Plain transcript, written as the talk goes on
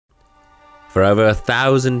For over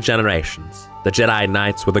 1,000 generations, the Jedi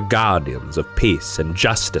Knights were the guardians of peace and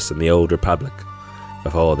justice in the Old Republic,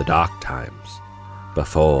 before the Dark Times,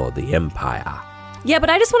 before the Empire. Yeah, but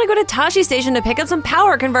I just want to go to Tashi Station to pick up some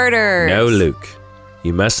power converters. No, Luke.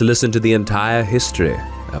 You must listen to the entire history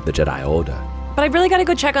of the Jedi Order. But I really got to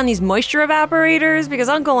go check on these moisture evaporators because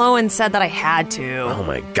Uncle Owen said that I had to. Oh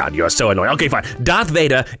my god, you're so annoying. Okay, fine. Darth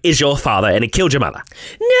Vader is your father and he killed your mother.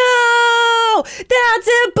 No! That's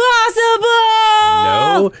impossible!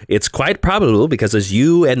 No, it's quite probable because as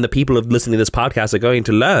you and the people of listening to this podcast are going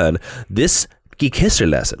to learn, this Geek History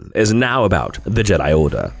lesson is now about the Jedi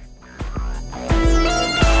Order.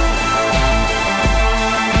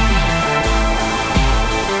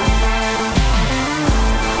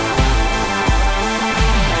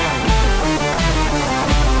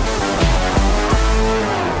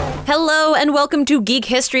 Hello and welcome to Geek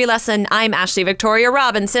History Lesson. I'm Ashley Victoria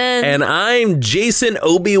Robinson. And I'm Jason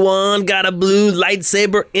Obi-Wan, got a blue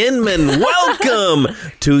lightsaber Inman. Welcome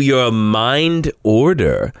to your Mind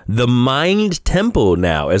Order, the Mind Temple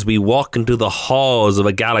now, as we walk into the halls of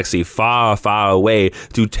a galaxy far, far away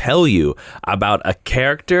to tell you about a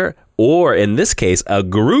character or, in this case, a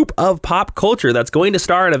group of pop culture that's going to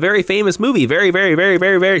star in a very famous movie very, very, very,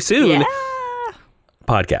 very, very soon. Yeah.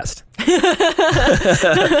 Podcast.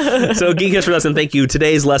 So, Geek History Lesson, thank you.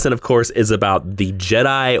 Today's lesson, of course, is about the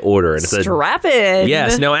Jedi Order. And Strap in.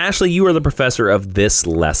 Yes. Now, Ashley, you are the professor of this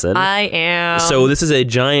lesson. I am. So this is a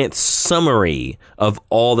giant summary of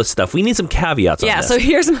all the stuff. We need some caveats on this. Yeah, so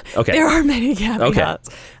here's... Okay. There are many caveats.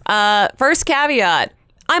 Okay. First caveat,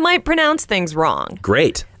 I might pronounce things wrong.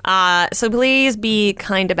 Great. So please be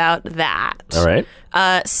kind about that. All right.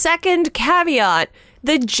 Second caveat,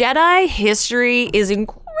 the Jedi history is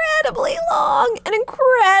incredibly long and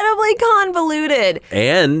incredibly convoluted.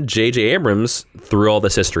 And J.J. Abrams threw all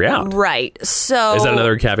this history out. Right. So is that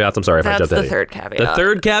another caveat? I'm sorry if I jumped in. That's the third caveat. The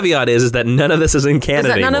third caveat is that none of this is in canon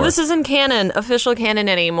anymore. None of this is in canon, official canon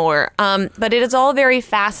anymore. But it is all very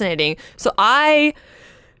fascinating. So I,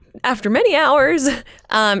 after many hours,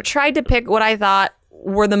 tried to pick what I thought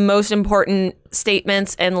were the most important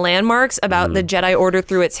statements and landmarks about the Jedi Order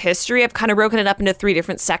through its history. I've kind of broken it up into three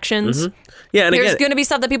different sections. Mm-hmm. Yeah, and there's going to be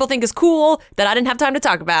stuff that people think is cool that I didn't have time to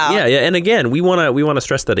talk about. Yeah, and again, we want to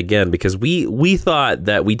stress that again because we thought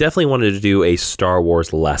that we definitely wanted to do a Star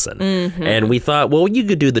Wars lesson, and we thought, well, you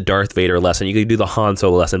could do the Darth Vader lesson, you could do the Han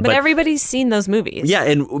Solo lesson, but everybody's seen those movies. Yeah,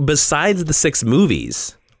 and besides the 6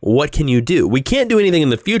 movies, what can you do? We can't do anything in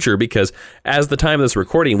the future because as the time of this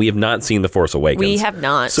recording, we have not seen The Force Awakens. We have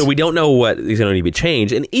not. So we don't know what is going to be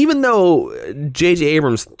changed. And even though J.J.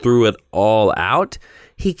 Abrams threw it all out,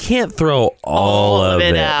 he can't throw all of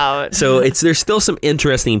it out. So there's still some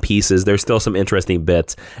interesting pieces. There's still some interesting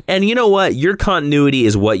bits. And you know what? Your continuity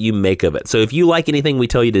is what you make of it. So if you like anything we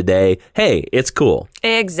tell you today, hey, it's cool.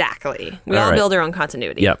 Exactly. We all build our own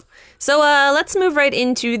continuity. Yep. So let's move right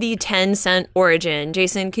into the 10-cent origin.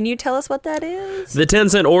 Jason, can you tell us what that is? The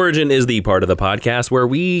 10-cent origin is the part of the podcast where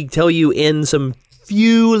we tell you in some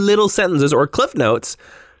few little sentences or cliff notes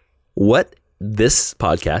what this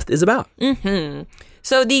podcast is about. Mm-hmm.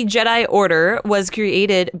 So the Jedi Order was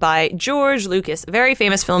created by George Lucas, a very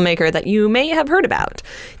famous filmmaker that you may have heard about.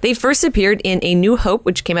 They first appeared in A New Hope,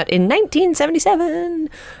 which came out in 1977.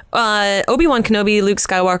 Obi-Wan Kenobi, Luke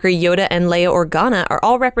Skywalker, Yoda, and Leia Organa are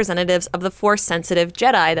all representatives of the Force-sensitive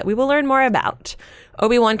Jedi that we will learn more about.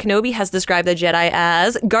 Obi-Wan Kenobi has described the Jedi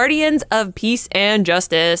as guardians of peace and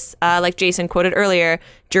justice, like Jason quoted earlier,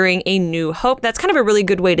 during A New Hope. That's kind of a really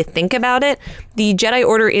good way to think about it. The Jedi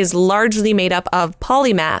Order is largely made up of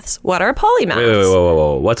polymaths. What are polymaths?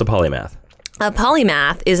 Whoa. What's a polymath? A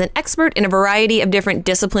polymath is an expert in a variety of different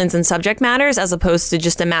disciplines and subject matters as opposed to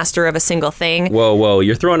just a master of a single thing. Whoa.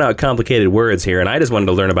 You're throwing out complicated words here, and I just wanted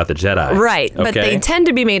to learn about the Jedi. Right, okay. But they tend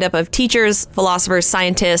to be made up of teachers, philosophers,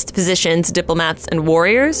 scientists, physicians, diplomats, and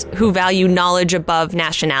warriors who value knowledge above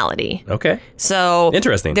nationality. Okay. So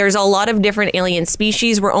interesting. There's a lot of different alien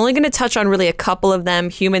species. We're only going to touch on really a couple of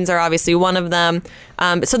them. Humans are obviously one of them.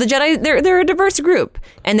 So the Jedi, they're a diverse group,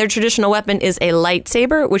 and their traditional weapon is a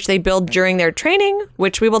lightsaber, which they build during their training,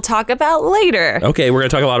 which we will talk about later. Okay, we're going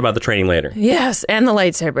to talk a lot about the training later. Yes, and the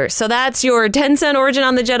lightsaber. So that's your 10-cent origin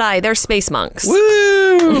on the Jedi. They're space monks.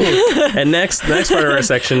 Woo! And next part of our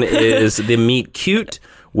section is the meet cute,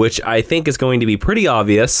 which I think is going to be pretty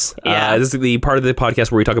obvious. Yeah. This is the part of the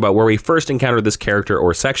podcast where we talk about where we first encountered this character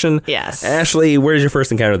or section. Yes. Ashley, where did you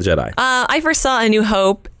first encounter the Jedi? I first saw A New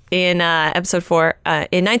Hope in episode 4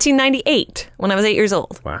 in 1998 when I was 8 years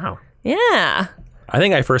old. Wow. Yeah. I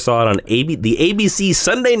think I first saw it on the ABC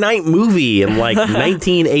Sunday Night Movie in like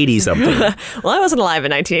 1980 something. Well, I wasn't alive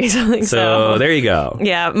in 1980 something. So there you go.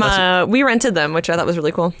 Yeah, we rented them, which I thought was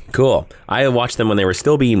really cool. Cool. I watched them when they were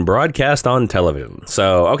still being broadcast on television.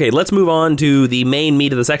 So, okay, let's move on to the main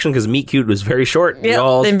meat of the section because Meet Cute was very short.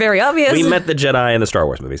 Yeah, and very obvious. We met the Jedi in the Star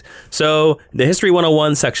Wars movies. So, the History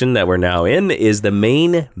 101 section that we're now in is the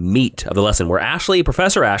main meat of the lesson where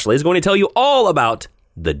Professor Ashley, is going to tell you all about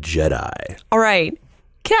the Jedi. All right.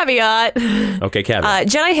 Caveat. Okay, caveat.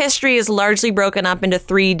 Jedi history is largely broken up into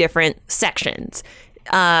 3 different sections.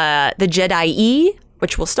 The Jedi,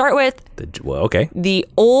 which we'll start with. Okay. The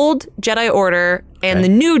old Jedi Order and the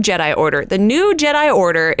new Jedi Order. The new Jedi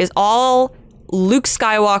Order is all Luke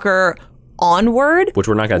Skywalker onward. Which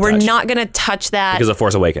we're not going to touch. We're not going to touch that. Because of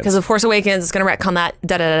Force Awakens. Because of Force Awakens, it's going to retcon that.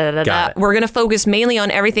 Got it. We're going to focus mainly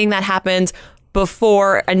on everything that happens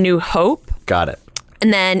before A New Hope. Got it.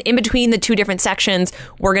 And then in between the 2 different sections,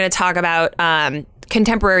 we're going to talk about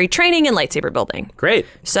contemporary training and lightsaber building. Great.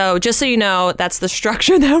 So just so you know, that's the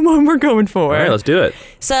structure that one we're going for. All right, let's do it.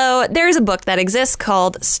 So there's a book that exists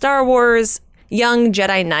called Star Wars Young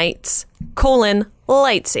Jedi Knights,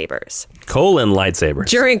 lightsabers. Lightsabers.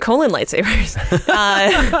 During lightsabers.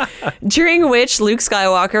 During which Luke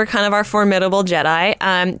Skywalker, kind of our formidable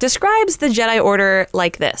Jedi, describes the Jedi Order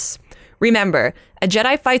like this. Remember, a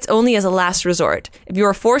Jedi fights only as a last resort. If you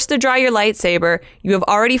are forced to draw your lightsaber, you have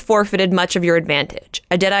already forfeited much of your advantage.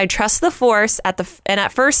 A Jedi trusts the Force and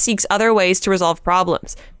at first seeks other ways to resolve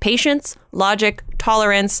problems. Patience, logic,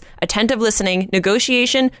 tolerance, attentive listening,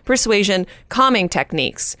 negotiation, persuasion, calming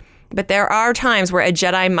techniques. But there are times where a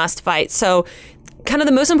Jedi must fight. So kind of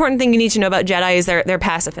the most important thing you need to know about Jedi is they're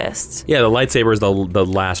pacifists. Yeah, the lightsaber is the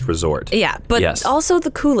last resort. Yeah, but also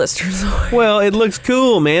the coolest resort. Well, it looks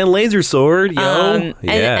cool, man. Laser sword, yo.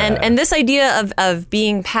 And this idea of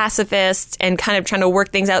being pacifist and kind of trying to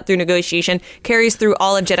work things out through negotiation carries through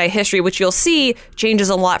all of Jedi history, which you'll see changes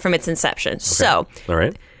a lot from its inception. Okay. So, all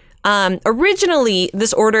right. Originally,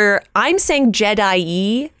 this order, I'm saying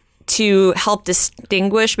Jedi to help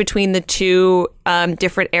distinguish between the 2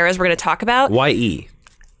 different eras we're going to talk about. Why E?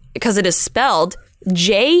 Because it is spelled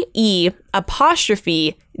JE'Dai.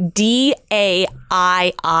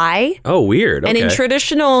 Oh, weird. Okay. And in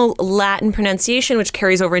traditional Latin pronunciation, which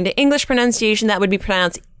carries over into English pronunciation, that would be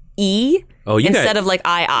pronounced E. Instead of like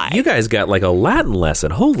I. You guys got like a Latin lesson.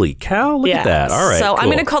 Holy cow. Look at that. All right. So cool. I'm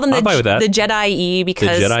going to call them the Jedi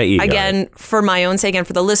because, again, for my own sake and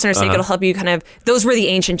for the listener's sake, it'll help you kind of, those were the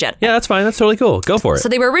ancient Jedi. Yeah, that's fine. That's totally cool. Go for it. So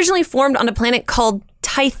they were originally formed on a planet called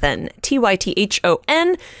Tython,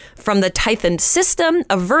 Tython, from the Tython system,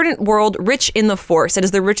 a verdant world rich in the Force. It is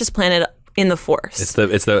the richest planet in the Force. It's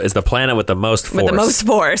the planet with the most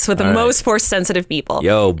Force. With the most Force sensitive people.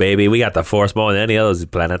 Yo, baby, we got the Force more than any of those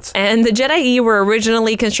planets. And the Jedi were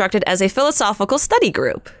originally constructed as a philosophical study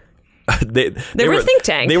group. They were a think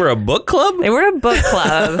tank. They were a book club? They were a book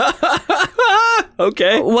club.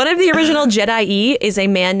 Okay. One of the original Jedi is a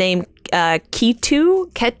man named Ketu,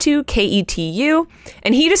 Ketu,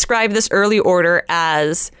 and he described this early order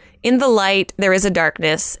as, in the light, there is a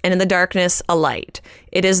darkness, and in the darkness, a light.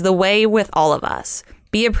 It is the way with all of us.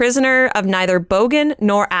 Be a prisoner of neither Bogan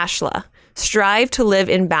nor Ashla. Strive to live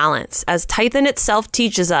in balance. As Tython itself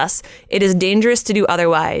teaches us, it is dangerous to do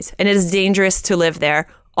otherwise, and it is dangerous to live there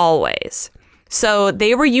always. So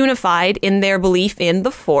they were unified in their belief in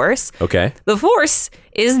the Force. Okay. The Force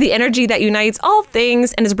is the energy that unites all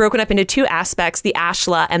things and is broken up into 2 aspects, the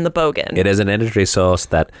Ashla and the Bogan. It is an energy source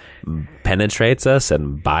that penetrates us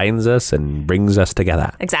and binds us and brings us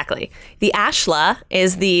together. Exactly. The Ashla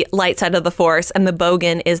is the light side of the Force and the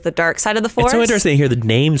Bogan is the dark side of the Force. It's so interesting to hear the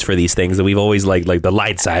names for these things that we've always like the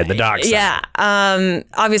light side, the dark side. Yeah.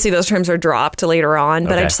 Obviously those terms are dropped later on,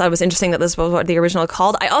 but I just thought it was interesting that this was what the original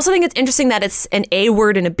called. I also think it's interesting that it's an A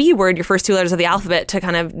word and a B word, your first 2 letters of the alphabet, to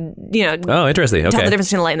kind of, Oh, interesting. Okay. Tell the difference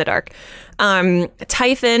between the light and the dark.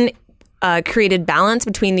 Typhon created balance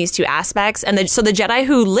between these 2 aspects. And so the Jedi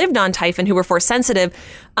who lived on Typhon, who were Force sensitive,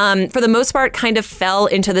 for the most part kind of fell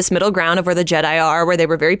into this middle ground of where the Jedi are, where they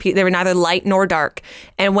were they were neither light nor dark.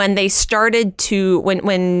 And when they started to,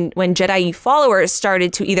 when Jedi followers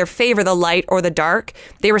started to either favor the light or the dark,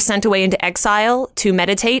 they were sent away into exile to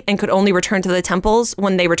meditate and could only return to the temples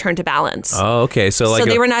when they returned to balance. Oh, okay. So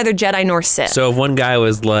they were neither Jedi nor Sith. So if one guy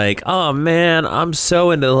was like, oh man, I'm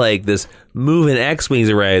so into like this moving X-Wings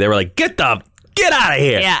array, they were like, get out of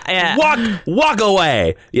here. Yeah. Walk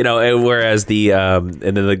away. And whereas the and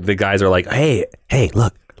then the guys are like, hey,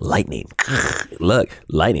 look, lightning. Look,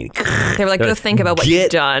 lightning. They were like, go think about what you've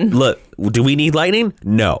done. Look, do we need lightning?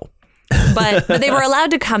 No. but they were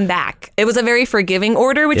allowed to come back. It was a very forgiving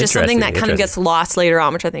order, which is something that kind of gets lost later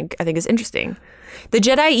on, which I think is interesting. The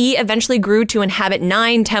Jedi eventually grew to inhabit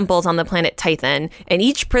 9 temples on the planet Tython, and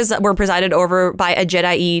each were presided over by a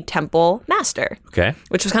Jedi temple master. Okay.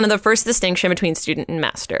 Which was kind of the first distinction between student and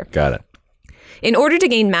master. Got it. In order to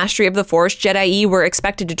gain mastery of the Force, Jedi were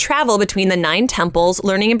expected to travel between the 9 temples,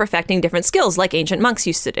 learning and perfecting different skills like ancient monks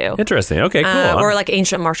used to do. Interesting. Okay, cool. Or like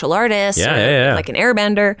ancient martial artists. Yeah. Like an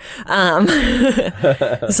airbender.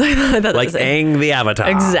 So like Aang the Avatar.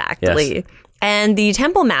 Exactly. Yes. And the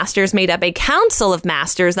temple masters made up a council of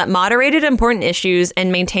masters that moderated important issues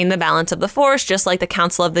and maintained the balance of the Force, just like the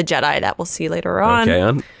Council of the Jedi that we'll see later on.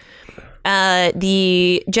 Okay.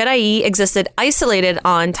 The Jedi existed isolated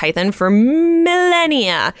on Tython for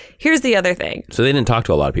millennia. Here's the other thing. So they didn't talk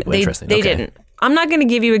to a lot of people. Interesting. They didn't. I'm not going to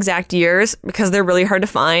give you exact years because they're really hard to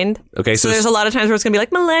find. Okay, so there's a lot of times where it's going to be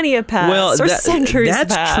like millennia passed or centuries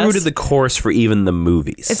that's passed. True to the course for even the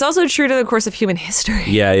movies. It's also true to the course of human history.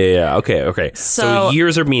 Yeah. Okay. So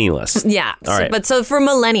years are meaningless. Yeah. All right. But for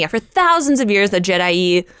millennia, for thousands of years, the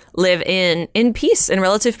Jedi live in peace, in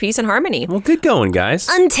relative peace and harmony. Well, good going, guys.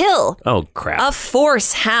 Until oh crap, a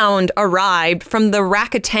Force Hound arrived from the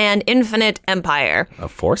Rakatan Infinite Empire. A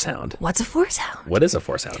Force Hound? What's a Force Hound? What is a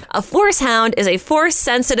Force Hound? A Force Hound is a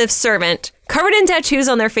Force-sensitive servant covered in tattoos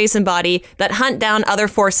on their face and body that hunt down other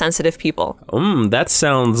Force-sensitive people. That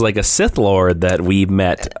sounds like a Sith Lord that we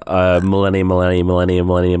met millennium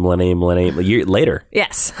later.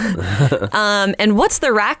 Yes. And what's the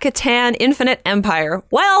Rakatan Infinite Empire?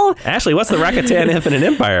 Well... Ashley, what's the Rakatan Infinite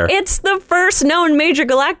Empire? It's the first known major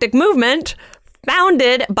galactic movement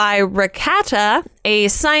founded by Rakata, a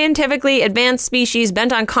scientifically advanced species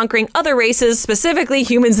bent on conquering other races, specifically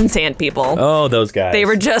humans and sand people. Oh, those guys. They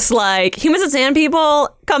were just like, humans and sand people,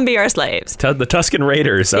 come be our slaves. The Tusken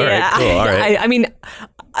Raiders. All right, cool. All right. I mean,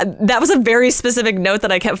 that was a very specific note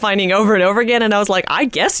that I kept finding over and over again, and I was like, I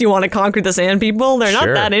guess you want to conquer the sand people? They're not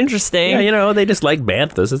that interesting. Yeah, they just like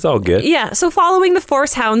banthas. It's all good. Yeah, so following the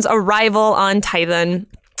Force Hound's arrival on Tython,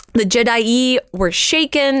 the Jedi were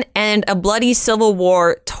shaken, and a bloody civil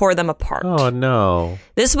war tore them apart. Oh, no.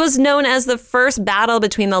 This was known as the first battle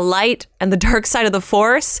between the light and the dark side of the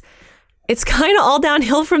Force. It's kind of all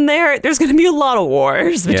downhill from there. There's going to be a lot of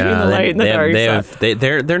wars between the light and the dark side.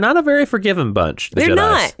 They're not a very forgiving bunch, the They're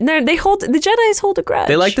Jedis. not. The Jedis hold a grudge.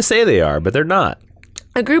 They like to say they are, but they're not.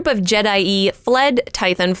 A group of Jedi fled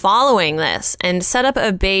Tython following this and set up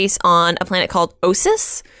a base on a planet called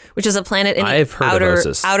Ossus, which is a planet in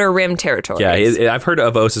outer rim territory. Yeah, I've heard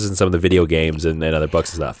of Ossus in some of the video games and other books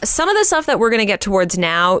and stuff. Some of the stuff that we're going to get towards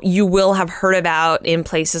now, you will have heard about in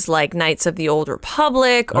places like Knights of the Old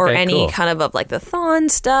Republic or any kind of like the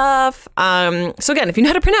Thawne stuff. So again, if you know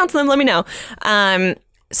how to pronounce them, let me know.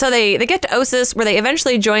 So they get to Ossus, where they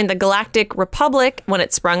eventually joined the Galactic Republic when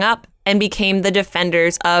it sprung up, and became the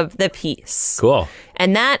defenders of the peace. Cool.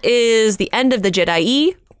 And that is the end of the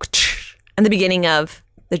Jedi and the beginning of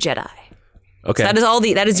the Jedi. Okay. So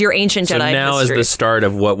that is your ancient Jedi history. So now is the start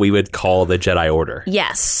of what we would call the Jedi Order.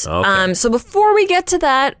 Yes. Okay. So before we get to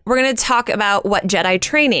that, we're going to talk about what Jedi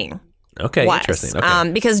training was. Interesting.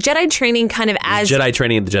 Okay. Because Jedi training kind of Jedi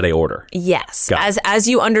training in the Jedi Order. Yes. As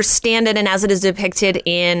you understand it and as it is depicted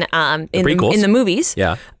in the movies.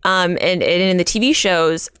 Yeah. And in the TV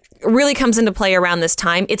shows, really comes into play around this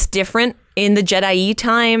time. It's different in the Jedi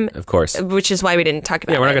time. Of course. Which is why we didn't talk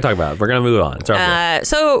about it. Yeah, we're not going to talk about it. We're going to move on. It's all good.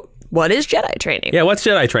 So what is Jedi training? Yeah, what's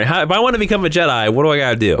Jedi training? If I want to become a Jedi, what do I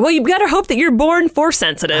got to do? Well, you've got to hope that you're born Force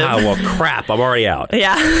sensitive. Well, crap. I'm already out.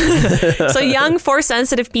 Yeah. So young Force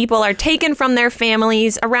sensitive people are taken from their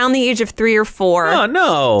families around the age of 3 or 4. Oh,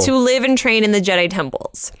 no. To live and train in the Jedi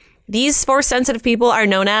temples. These Force sensitive people are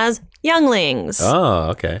known as younglings.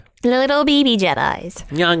 Oh, okay. Little baby Jedis.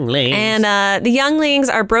 Younglings. And the younglings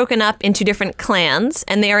are broken up into different clans,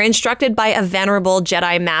 and they are instructed by a venerable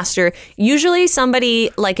Jedi master, usually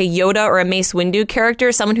somebody like a Yoda or a Mace Windu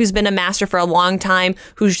character, someone who's been a master for a long time,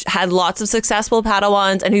 who's had lots of successful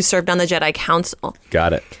Padawans, and who's served on the Jedi Council.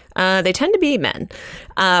 Got it. They tend to be men.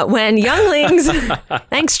 When younglings...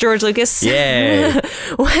 Thanks, George Lucas. Yeah.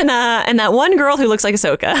 And that one girl who looks like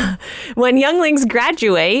Ahsoka. When younglings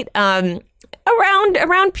graduate...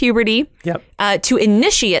 Around puberty, to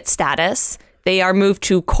initiate status, they are moved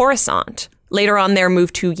to Coruscant. Later on, they're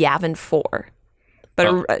moved to Yavin 4.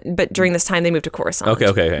 But during this time, they moved to Coruscant.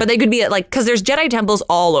 Okay. But they could be because there's Jedi temples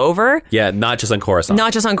all over. Yeah, not just on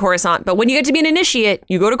Coruscant. But when you get to be an initiate,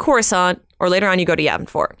 you go to Coruscant, or later on, you go to Yavin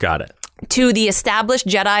 4. Got it. To the established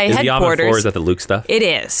Jedi headquarters. Is the Yavin 4, is that the Luke stuff? It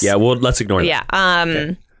is. Yeah, well, let's ignore that.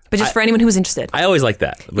 Yeah. but just for anyone who was interested. I always like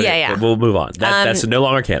that. But Yeah. We'll move on. That's no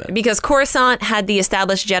longer canon. Because Coruscant had the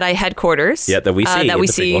established Jedi headquarters. Yeah, that we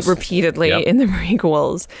see repeatedly in the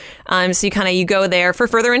prequels. So you go there for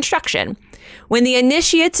further instruction. When the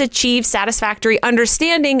initiates achieve satisfactory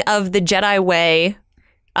understanding of the Jedi way,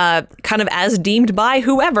 kind of as deemed by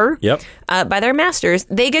whoever, by their masters,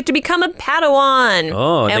 they get to become a Padawan.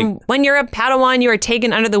 Oh, and when you're a Padawan, you are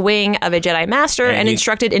taken under the wing of a Jedi master and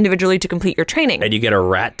instructed individually to complete your training. And you get a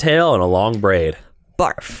rat tail and a long braid.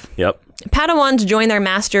 Barf. Yep. Padawans join their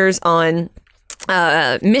masters on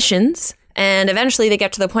missions, and eventually they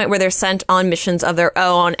get to the point where they're sent on missions of their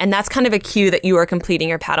own, and that's kind of a cue that you are completing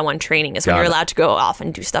your Padawan training, is when you're allowed to go off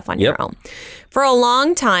and do stuff on your own. For a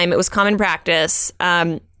long time, it was common practice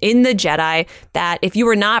in the Jedi that if you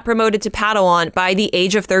were not promoted to Padawan by the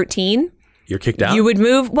age of 13... You're kicked out? You would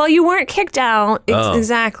move... Well, you weren't kicked out.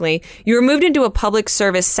 Exactly. You were moved into a public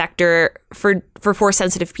service sector for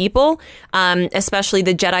Force-sensitive people, especially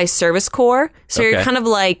the Jedi Service Corps. So you're kind of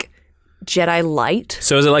like Jedi Light.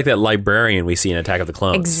 So is it like that librarian we see in Attack of the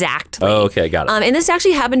Clones? Exactly. Oh, okay, got it. And this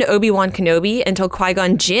actually happened to Obi-Wan Kenobi until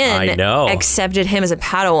Qui-Gon Jinn accepted him as a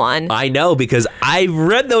Padawan. I know, because I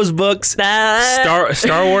read those books. Star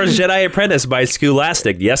Wars Jedi Apprentice by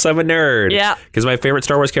Scholastic. Yes, I'm a nerd. Yeah. Because my favorite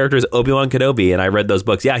Star Wars character is Obi-Wan Kenobi, and I read those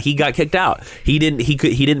books. Yeah, he got kicked out. He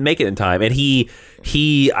didn't make it in time, and he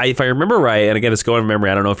if I remember right, and again, it's going from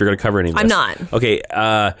memory, I don't know if you're going to cover any of this. I'm not. Okay,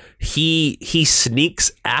 he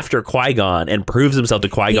sneaks after Qui-Gon and proves himself to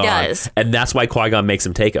Qui-Gon. He does. And that's why Qui-Gon makes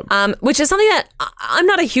him take him. Which is something that I'm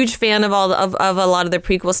not a huge fan of of a lot of the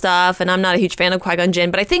prequel stuff, and I'm not a huge fan of Qui-Gon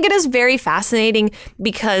Jinn, but I think it is very fascinating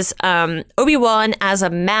because Obi-Wan as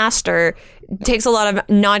a master takes a lot of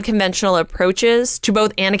non-conventional approaches to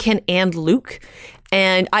both Anakin and Luke.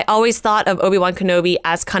 And I always thought of Obi-Wan Kenobi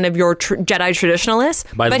as kind of your Jedi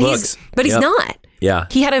traditionalist. By the books. He's not. Yeah.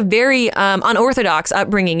 He had a very unorthodox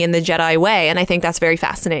upbringing in the Jedi way, and I think that's very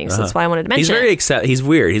fascinating. So that's why I wanted to mention it. He's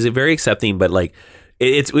weird. He's very accepting, but like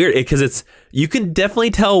it's weird because you can definitely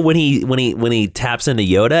tell when he taps into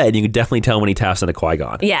Yoda, and you can definitely tell when he taps into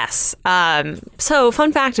Qui-Gon. Yes. So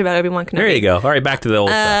fun fact about Obi-Wan Kenobi. There you go. All right, back to the old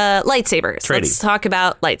stuff. Lightsabers. Trading. Let's talk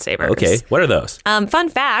about lightsabers. Okay, what are those? Fun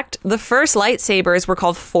fact, the first lightsabers were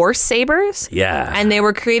called Force sabers. Yeah. And they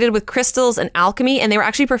were created with crystals and alchemy, and they were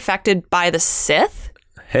actually perfected by the Sith.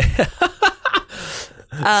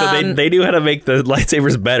 So they knew how to make the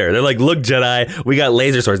lightsabers better. They're like, look, Jedi, we got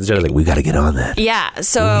laser swords. And Jedi's like, we got to get on that. Yeah.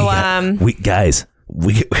 So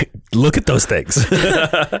we look at those things.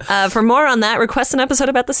 For more on that, request an episode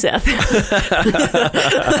about the Sith.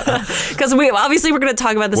 Because we're going to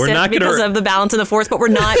talk about the Sith because of the balance in the Force, but we're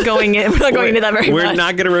not going into that very much. We're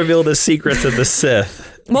not going to reveal the secrets of the Sith.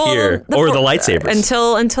 Here, or the lightsabers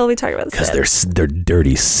until we talk about the Sith. Because they're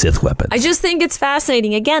dirty Sith weapons. I just think it's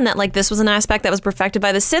fascinating again that like this was an aspect that was perfected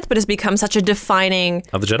by the Sith, but has become such a defining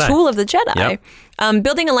tool of the Jedi. Yep.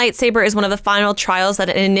 Building a lightsaber is one of the final trials that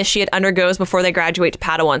an initiate undergoes before they graduate to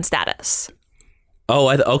Padawan status. Oh,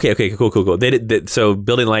 okay, cool. So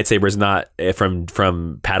building a lightsaber is not from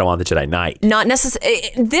Padawan to Jedi Knight. Not necessarily.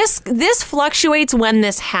 This fluctuates when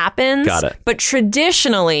this happens. Got it. But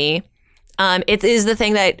traditionally, it is the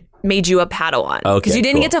thing that made you a Padawan. Because you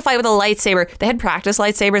didn't get to fight with a lightsaber. They had practice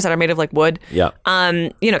lightsabers that are made of like wood. Yeah.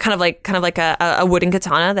 Kind of like a wooden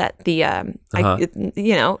katana that the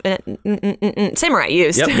samurai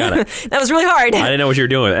used. Yep, got it. That was really hard. I didn't know what you were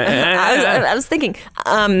doing. I was thinking.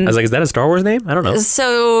 I was like, is that a Star Wars name? I don't know.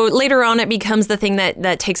 So later on, it becomes the thing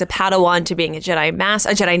that takes a Padawan to being a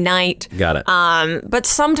Jedi Knight. Got it. But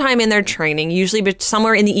sometime in their training, usually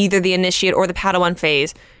somewhere in either the initiate or the Padawan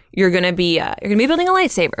phase, you're gonna be building a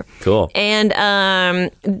lightsaber. Cool. And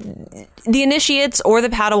the initiates or the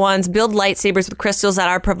Padawans build lightsabers with crystals that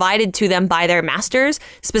are provided to them by their masters,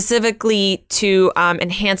 specifically to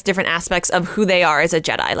enhance different aspects of who they are as a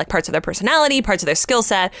Jedi, like parts of their personality, parts of their skill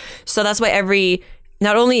set. So that's why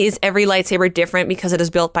not only is every lightsaber different because it is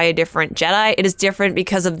built by a different Jedi, it is different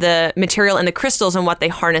because of the material and the crystals and what they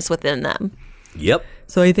harness within them. Yep.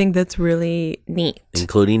 So I think that's really neat.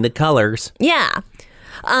 Including the colors. Yeah.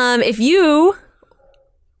 If you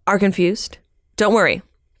are confused, don't worry.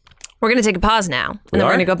 We're going to take a pause now, and then we're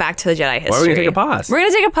going to go back to the Jedi history. Why are we going to take a pause? We're going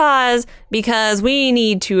to take a pause because we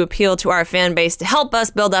need to appeal to our fan base to help us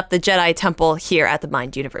build up the Jedi Temple here at the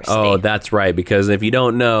Mind University. Oh, that's right. Because if you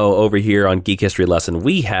don't know, over here on Geek History Lesson,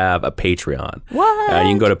 we have a Patreon. What? You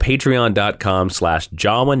can go to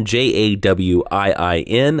patreon.com/Jawin,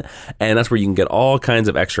 JAWIIN, and that's where you can get all kinds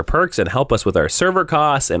of extra perks and help us with our server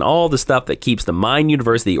costs and all the stuff that keeps the Mind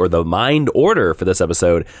University, or the Mind Order for this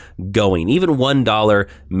episode, going. Even $1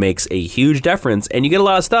 makes a huge difference, and you get a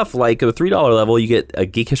lot of stuff. Like the $3 level, you get a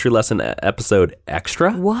Geek History Lesson episode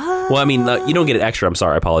extra. What? Well, I mean, you don't get it extra. I'm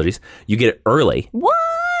sorry, apologies. You get it early. What?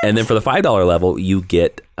 And then for the $5 level, you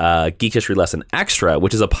get Geek History Lesson Extra,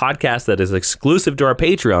 which is a podcast that is exclusive to our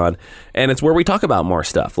Patreon, and it's where we talk about more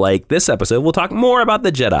stuff. Like this episode, we'll talk more about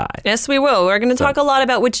the Jedi. Yes, we will. We're going to talk a lot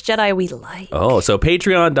about which Jedi we like. Oh, so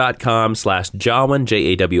patreon.com/Jawin,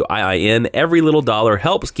 Jawin. Every little dollar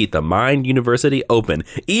helps keep the Mind University open,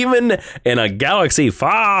 even in a galaxy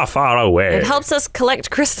far, far away. It helps us collect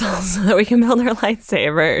crystals so that we can build our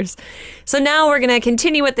lightsabers. So now we're going to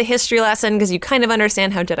continue with the history lesson because you kind of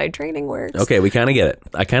understand how Jedi training works. Okay, we kind of get it.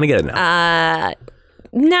 I kind of get it now.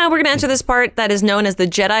 Now we're going to enter this part that is known as the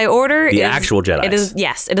Jedi Order. The actual Jedi. It is,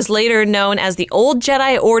 yes. It is later known as the Old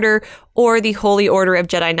Jedi Order or the Holy Order of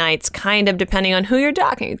Jedi Knights, kind of depending on who you're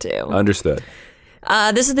talking to. Understood.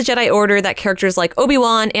 This is the Jedi Order that characters like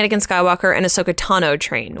Obi-Wan, Anakin Skywalker, and Ahsoka Tano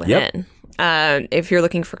train within. Yep. If you're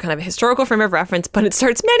looking for kind of a historical frame of reference, but it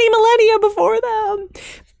starts many millennia before them.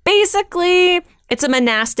 Basically, it's a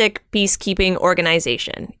monastic peacekeeping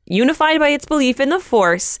organization, unified by its belief in the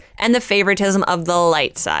Force and the favoritism of the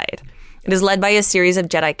light side. It is led by a series of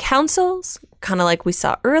Jedi councils, kind of like we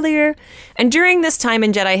saw earlier. And during this time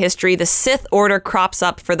in Jedi history, the Sith Order crops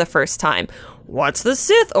up for the first time. What's the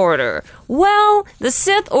Sith Order? Well, the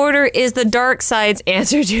Sith Order is the dark side's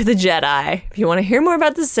answer to the Jedi. If you want to hear more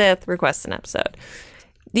about the Sith, request an episode.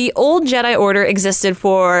 The old Jedi Order existed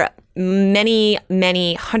for many,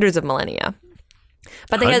 many hundreds of millennia.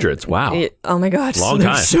 But they hundreds, wow. Oh my God. Long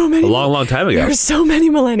time. So many. A long time ago. There were so many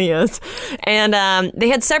millennia. And they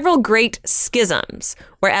had several great schisms,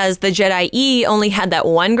 whereas the Jedi only had that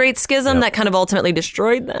one great schism that kind of ultimately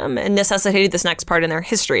destroyed them and necessitated this next part in their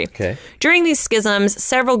history. Okay. During these schisms,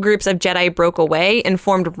 several groups of Jedi broke away and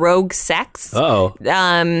formed rogue sects.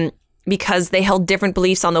 Because they held different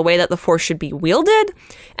beliefs on the way that the Force should be wielded.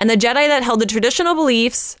 And the Jedi that held the traditional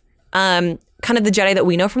beliefs, kind of the Jedi that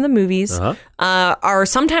we know from the movies, are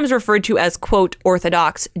sometimes referred to as, quote,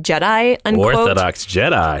 Orthodox Jedi, unquote. Orthodox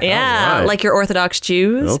Jedi. Yeah, right. Like your Orthodox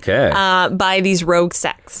Jews. Okay. By these rogue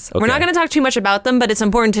sects. We're not going to talk too much about them, but it's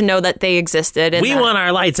important to know that they existed. And we want our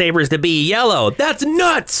lightsabers to be yellow. That's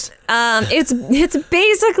nuts. It's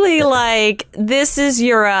basically like this is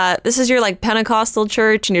your like Pentecostal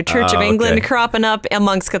church and your Church of England cropping up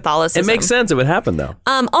amongst Catholicism. It makes sense. It would happen though.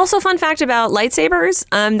 Also, fun fact about lightsabers.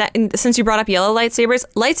 Since you brought up yellow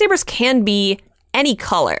lightsabers can be any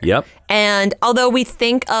color. Yep. And although we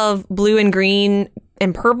think of blue and green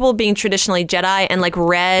and purple being traditionally Jedi and like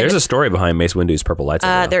red. There's a story behind Mace Windu's purple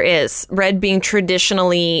lightsaber. There is. Red being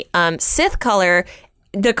traditionally Sith color.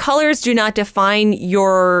 The colors do not define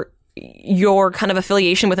your kind of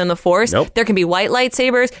affiliation within the Force. Nope. There can be white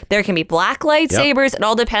lightsabers. There can be black lightsabers. Yep. It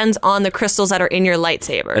all depends on the crystals that are in your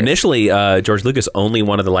lightsaber. Initially, George Lucas only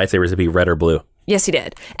wanted the lightsabers to be red or blue. Yes, he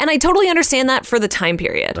did. And I totally understand that for the time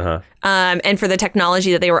period and for the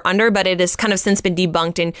technology that they were under, but it has kind of since been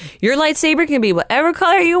debunked, and your lightsaber can be whatever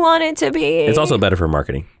color you want it to be. It's also better for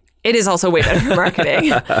marketing. It is also way better for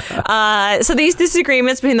marketing. So these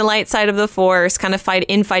disagreements between the light side of the Force, kind of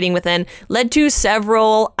fighting within, led to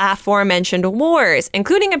several aforementioned wars,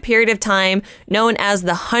 including a period of time known as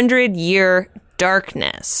the 100-Year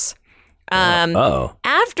Darkness.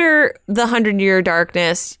 After the 100-Year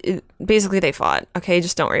Darkness, basically they fought. Okay,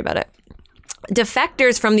 just don't worry about it.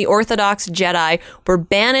 Defectors from the Orthodox Jedi were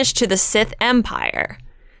banished to the Sith Empire.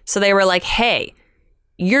 So they were like, hey,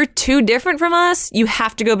 you're too different from us. You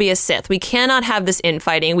have to go be a Sith. We cannot have this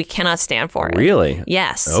infighting. We cannot stand for it. Really?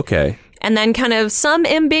 Yes. Okay. And then kind of some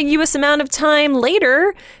ambiguous amount of time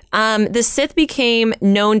later, the Sith became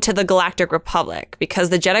known to the Galactic Republic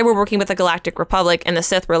because the Jedi were working with the Galactic Republic and the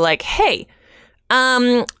Sith were like, hey,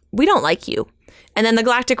 we don't like you. And then the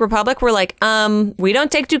Galactic Republic were like, we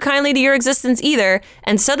don't take too kindly to your existence either.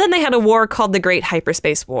 And so then they had a war called the Great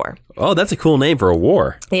Hyperspace War. Oh, that's a cool name for a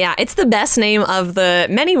war. Yeah, it's the best name of the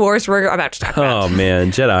many wars we're about to talk about. Oh,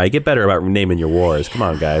 man, Jedi, get better about naming your wars. Come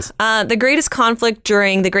on, guys. The greatest conflict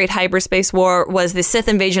during the Great Hyperspace War was the Sith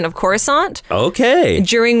invasion of Coruscant. Okay.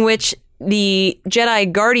 During which the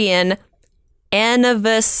Jedi Guardian,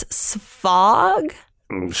 Anavus Sfog...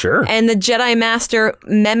 Sure. And the Jedi Master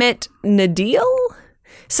Mehmet Nadil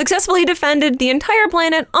successfully defended the entire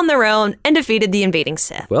planet on their own and defeated the invading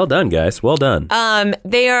Sith. Well done, guys. Well done.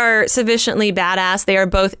 They are sufficiently badass. They are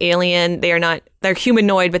both alien. They're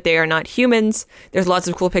humanoid, but they are not humans. There's lots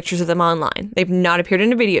of cool pictures of them online. They've not appeared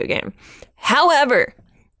in a video game. However,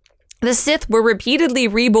 The Sith were repeatedly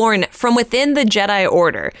reborn from within the Jedi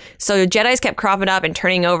Order. So Jedis kept cropping up and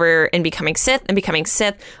turning over and becoming Sith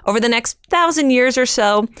over the next 1,000 years or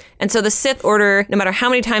so. And so the Sith Order, no matter how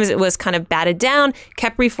many times it was kind of batted down,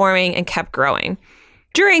 kept reforming and kept growing.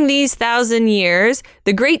 During these 1,000 years,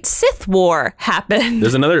 the Great Sith War happened.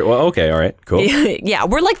 There's another... Well, okay, all right, cool. Yeah,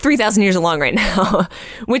 we're like 3,000 years along right now,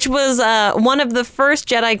 which was one of the first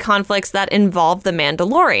Jedi conflicts that involved the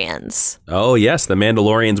Mandalorians. Oh, yes, the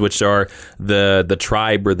Mandalorians, which are the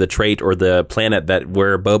tribe or the trait or the planet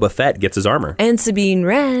where Boba Fett gets his armor. And Sabine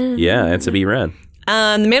Wren. Yeah, and Sabine Wren.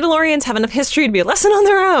 The Mandalorians have enough history to be a lesson on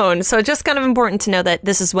their own, so it's just kind of important to know that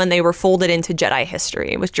this is when they were folded into Jedi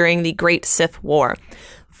history. It was during the Great Sith War.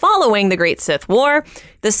 Following the Great Sith War,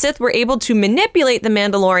 the Sith were able to manipulate the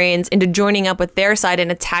Mandalorians into joining up with their side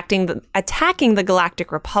and attacking the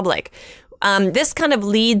Galactic Republic. This kind of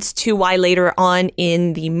leads to why later on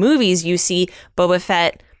in the movies you see Boba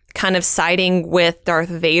Fett kind of siding with Darth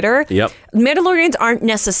Vader. Yep. Mandalorians aren't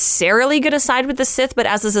necessarily going to side with the Sith, but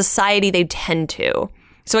as a society, they tend to.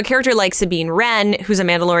 So a character like Sabine Wren, who's a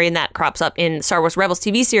Mandalorian that crops up in Star Wars Rebels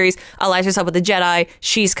TV series, allies herself with the Jedi.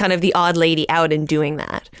 She's kind of the odd lady out in doing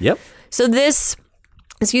that. Yep. So this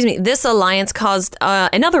alliance caused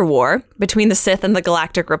another war between the Sith and the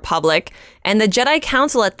Galactic Republic, and the Jedi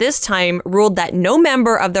Council at this time ruled that no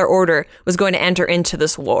member of their order was going to enter into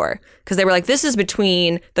this war, because they were like, this is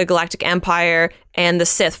between the Galactic Empire and the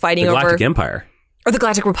Sith fighting over... The Galactic Empire? Or the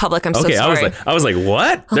Galactic Republic, I'm so sorry. I was like,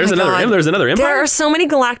 what? There's another empire? There are so many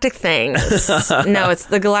galactic things. No, it's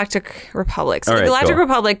the Galactic Republic. So the Galactic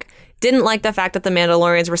Republic didn't like the fact that the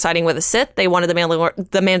Mandalorians were siding with the Sith. They wanted the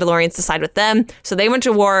Mandalorians to side with them. So they went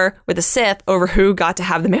to war with the Sith over who got to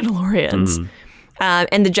have the Mandalorians.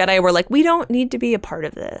 And the Jedi were like, we don't need to be a part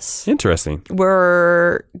of this. Interesting.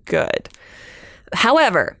 We're good.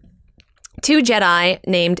 However, two Jedi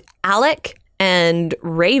named Alec and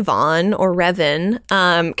Revan,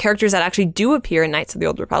 characters that actually do appear in Knights of the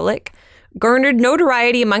Old Republic, garnered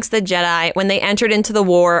notoriety amongst the Jedi when they entered into the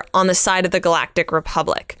war on the side of the Galactic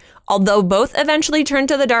Republic. Although both eventually turned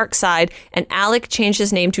to the dark side, and Alec changed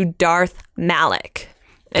his name to Darth Malak.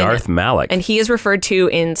 Malak. And he is referred to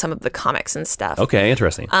in some of the comics and stuff. Okay,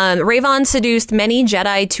 interesting. Revan seduced many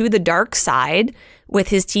Jedi to the dark side with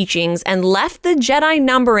his teachings and left the Jedi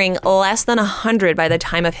numbering less than 100 by the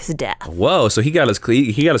time of his death. Whoa, so he got as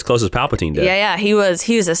close as Palpatine did. Yeah, he was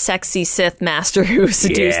a sexy Sith master who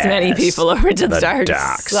seduced many people over to the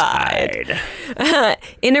dark side.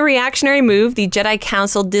 In a reactionary move, the Jedi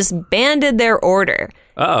Council disbanded their order.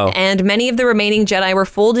 Uh-oh. And many of the remaining Jedi were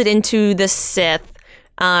folded into the Sith,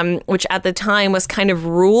 which at the time was kind of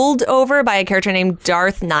ruled over by a character named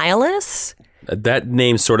Darth Nihilus. That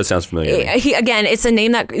name sort of sounds familiar. Again, it's a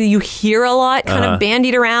name that you hear a lot kind of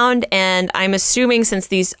bandied around, and I'm assuming since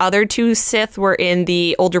these other two Sith were in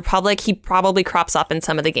the Old Republic, he probably crops up in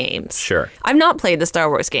some of the games. Sure. I've not played the Star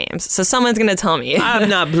Wars games, so someone's going to tell me. I've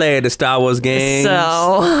not played the Star Wars games. So,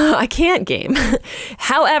 I can't game.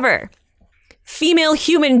 However, female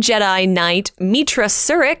human Jedi Knight Mitra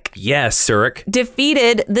Surik. Yes, Surik.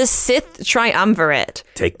 Defeated the Sith Triumvirate.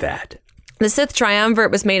 Take that. The Sith Triumvirate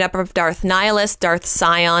was made up of Darth Nihilus, Darth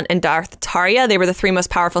Sion, and Darth Tarya. They were the three most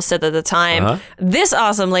powerful Sith at the time. This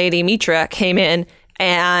awesome lady, Mitra, came in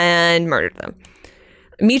and murdered them.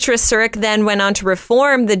 Mitra Surik then went on to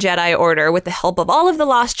reform the Jedi Order with the help of all of the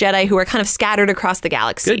lost Jedi who are kind of scattered across the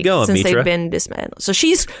galaxy. Good going, since Mitra. They've been dismantled. So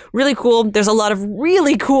she's really cool. There's a lot of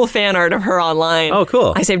really cool fan art of her online. Oh,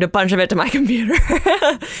 cool. I saved a bunch of it to my computer.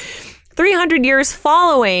 300 years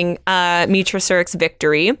following Mitra Surik's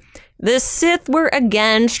victory, the Sith were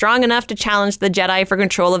again strong enough to challenge the Jedi for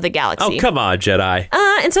control of the galaxy. Oh, come on, Jedi.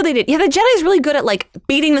 And so they did. Yeah, the Jedi's really good at like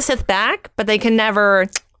beating the Sith back, but they can never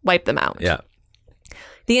wipe them out. Yeah.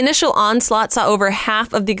 The initial onslaught saw over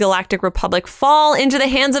half of the Galactic Republic fall into the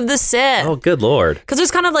hands of the Sith. Oh, good Lord. Because there's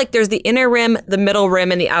kind of like, there's the inner rim, the middle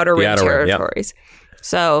rim, and the outer rim territories. Yep.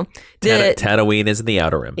 So Tatooine is in the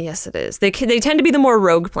outer rim. Yes, it is. They tend to be the more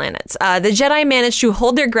rogue planets. The Jedi managed to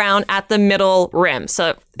hold their ground at the middle rim.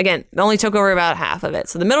 So again, it only took over about half of it.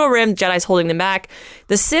 So the middle rim, Jedi's holding them back.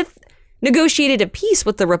 The Sith negotiated a peace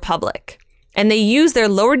with the Republic. And they used their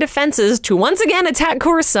lower defenses to once again attack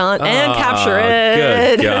Coruscant and capture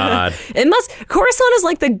it. Good God. Coruscant is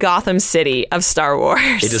like the Gotham City of Star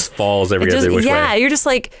Wars. It just falls every other which way. Yeah, you're just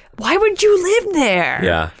like, why would you live there?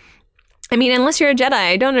 Yeah. I mean, unless you're a Jedi,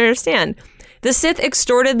 I don't understand. The Sith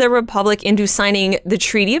extorted the Republic into signing the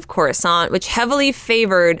Treaty of Coruscant, which heavily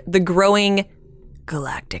favored the growing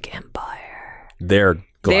Galactic Empire. Their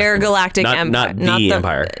Their galactic empire. Not the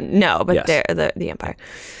Empire. No, but Yes. the Empire.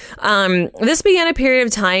 This began a period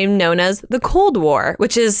of time known as the Cold War,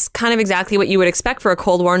 which is kind of exactly what you would expect for a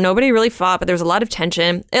Cold War. Nobody really fought, but there was a lot of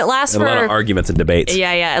tension. It lasts for a lot of arguments and debates.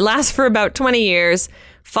 Yeah. It lasts for about 20 years.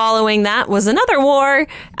 Following that was another war,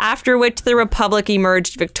 after which the Republic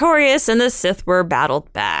emerged victorious and the Sith were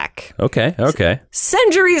battled back. Okay.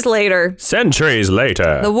 Centuries later,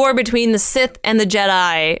 The war between the Sith and the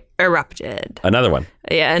Jedi erupted. Another one.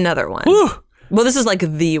 Yeah, another one. Whew. Well, this is like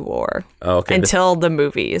the war. Oh, okay. Until the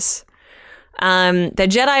movies. The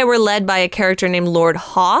Jedi were led by a character named Lord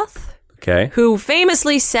Hoth, Okay. who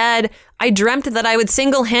famously said, "I dreamt that I would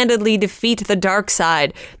single-handedly defeat the dark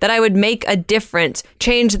side, that I would make a difference,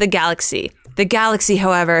 change the galaxy. The galaxy,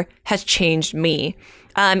 however, has changed me."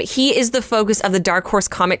 He is the focus of the Dark Horse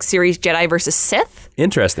comic series Jedi vs. Sith.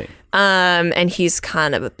 Interesting. And he's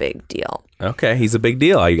kind of a big deal. Okay, he's a big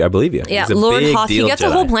deal. I believe you. Yeah, He's a Lord big Hoth, he deal gets Jedi.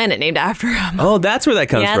 a whole planet named after him. Oh, that's where that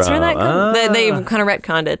comes Yeah, from. that's where that comes. They kind of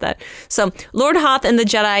retconned it. So Lord Hoth and the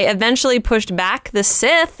Jedi eventually pushed back the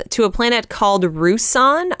Sith to a planet called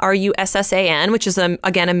Rusan, Russan, which is,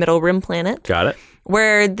 again, a Middle Rim planet. Got it.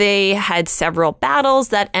 Where they had several battles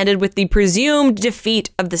that ended with the presumed defeat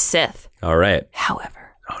of the Sith. All right.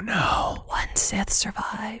 However, Oh, no. one Sith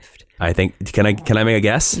survived. I think, can I make a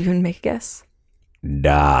guess? You can make a guess.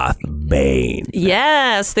 Darth Bane.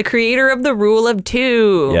 Yes, the creator of the Rule of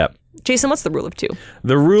Two. Yep. Jason, what's the Rule of Two?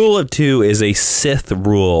 The Rule of Two is a Sith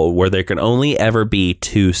rule where there can only ever be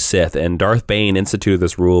two Sith. And Darth Bane instituted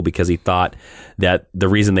this rule because he thought that the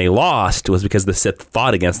reason they lost was because the Sith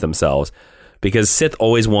fought against themselves. Because Sith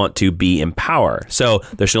always want to be in power. So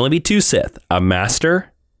there should only be two Sith, a master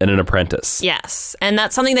and an apprentice. Yes, and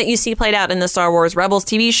that's something that you see played out in the Star Wars Rebels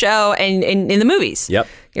TV show and in the movies. Yep.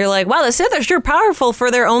 You're like, wow, the Sith are sure powerful for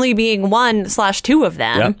there only being 1/2 of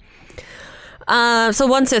them. Yep. So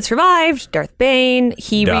one Sith survived, Darth Bane.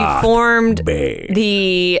 He reformed Bane.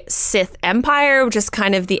 the Sith Empire, which is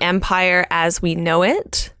kind of the Empire as we know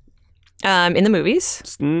it. In the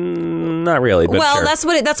movies, Not really. But well, sure. that's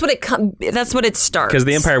what it starts. Because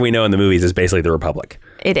the Empire we know in the movies is basically the Republic.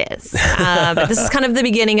 It is, but this is kind of the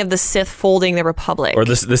beginning of the Sith folding the Republic, Or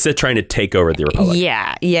the Sith trying to take over the Republic.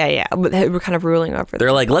 Yeah. We're kind of ruling over.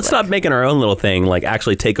 They're like, let's stop making our own little thing, like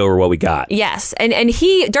actually take over what we got. Yes, and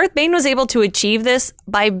Darth Bane was able to achieve this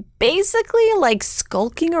by basically like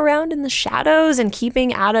skulking around in the shadows and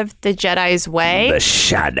keeping out of the Jedi's way. The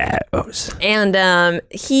shadows. And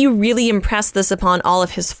he really impressed this upon all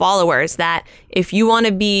of his followers that if you want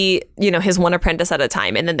to be, his one apprentice at a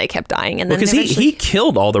time, and then they kept dying. And then Because he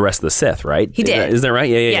killed all the rest of the Sith, right? He did. Is that right?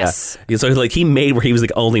 Yeah. Yes. So like he made where he was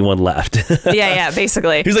the only one left. Yeah,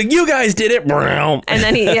 basically. He was like, you guys did it. And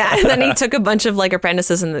then he took a bunch of like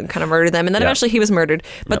apprentices and then kind of murdered them. And then eventually he was murdered.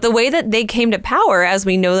 But the way that they came to power, as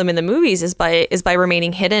we know them in the movies, is by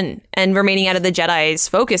remaining hidden and remaining out of the Jedi's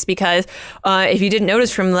focus. Because if you didn't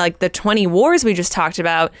notice from like the 20 wars we just talked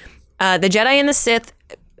about, the Jedi and the Sith,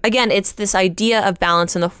 again, it's this idea of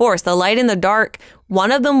balance in the Force, the light and the dark.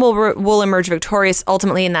 One of them will emerge victorious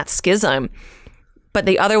ultimately in that schism. But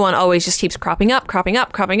the other one always just keeps cropping up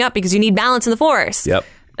because you need balance in the Force. Yep.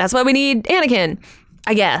 That's why we need Anakin,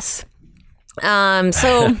 I guess.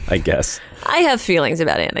 So I guess. I have feelings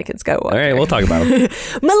about Anakin Skywalker. All right, we'll talk about him.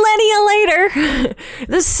 Millennia later,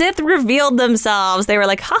 the Sith revealed themselves. They were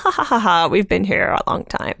like, ha, ha, ha, ha, ha, we've been here a long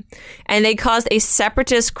time. And they caused a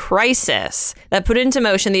separatist crisis that put into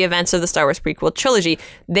motion the events of the Star Wars prequel trilogy.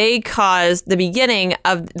 They caused the beginning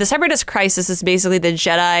of the separatist crisis is basically the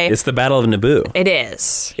Jedi. It's the Battle of Naboo. It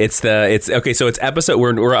is. So it's episode,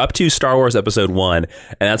 we're up to Star Wars episode 1, and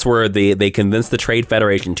that's where they convinced the Trade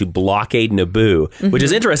Federation to blockade Naboo, which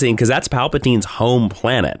is interesting because that's Palpatine's home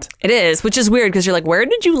planet. It is, which is weird because you're like, where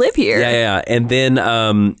did you live here? Yeah. And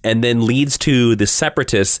then leads to the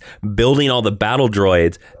Separatists building all the battle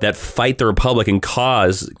droids that fight the Republic and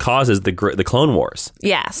causes the Clone Wars.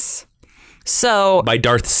 Yes. So by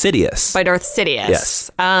Darth Sidious. Yes.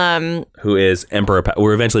 Who is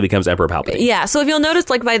who eventually becomes Emperor Palpatine. Yeah. So if you'll notice,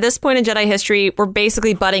 like by this point in Jedi history, we're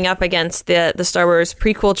basically butting up against the Star Wars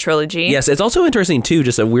prequel trilogy. Yes. It's also interesting too,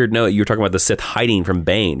 just a weird note, you were talking about the Sith hiding from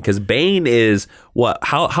Bane, because Bane is what?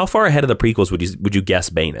 How far ahead of the prequels would you guess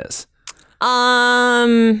Bane is?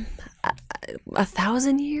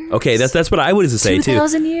 1,000 years. Okay, that's what I would say too.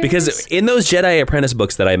 2,000 years. Because in those Jedi Apprentice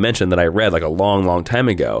books that I mentioned that I read like a long, long time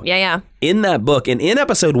ago. Yeah. In that book, and in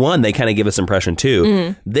episode 1, they kind of give us impression too.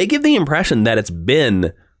 Mm-hmm. They give the impression that it's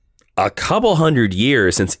been a couple hundred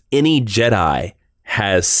years since any Jedi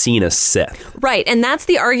has seen a Sith. Right, and that's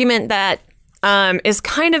the argument that is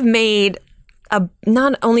kind of made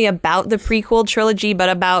not only about the prequel trilogy, but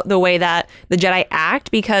about the way that the Jedi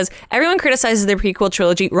act, because everyone criticizes the prequel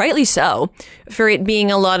trilogy, rightly so, for it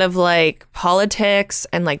being a lot of like politics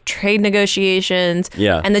and like trade negotiations.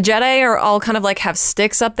 Yeah. And the Jedi are all kind of like have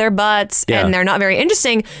sticks up their butts and they're not very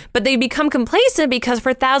interesting, but they become complacent because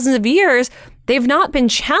for thousands of years, they've not been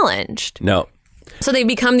challenged. No. So they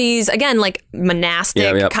become these, again, like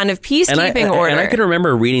monastic kind of peacekeeping order. And I can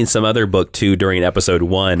remember reading some other book, too, during episode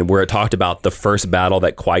 1, where it talked about the first battle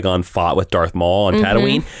that Qui-Gon fought with Darth Maul on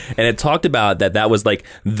Tatooine. And it talked about that was like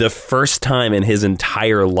the first time in his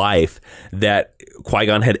entire life that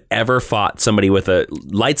Qui-Gon had ever fought somebody with a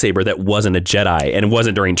lightsaber that wasn't a Jedi and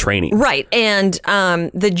wasn't during training. Right. And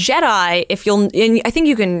the Jedi, and I think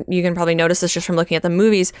you can probably notice this just from looking at the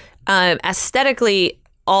movies, aesthetically,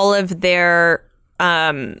 all of their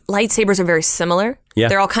lightsabers are very similar. Yeah.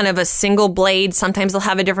 They're all kind of a single blade. Sometimes they'll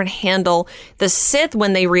have a different handle. The Sith,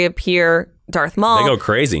 when they reappear, Darth Maul, they go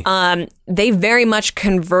crazy. They very much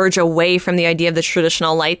converge away from the idea of the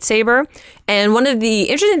traditional lightsaber. And one of the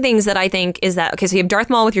interesting things that I think is that, okay, so you have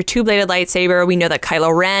Darth Maul with your two-bladed lightsaber. We know that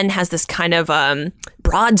Kylo Ren has this kind of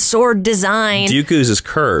broadsword design. Dooku's is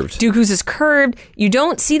curved. You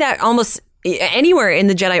don't see that almost anywhere in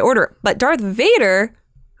the Jedi Order. But Darth Vader,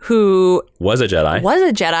 who was a Jedi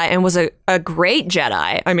and was a great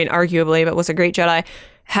Jedi, I mean, arguably, but was a great Jedi,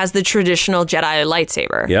 has the traditional Jedi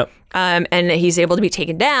lightsaber. Yep. And he's able to be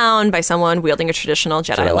taken down by someone wielding a traditional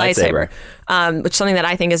Jedi lightsaber. Which is something that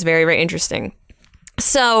I think is very, very interesting.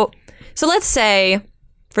 So let's say,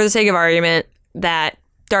 for the sake of argument, that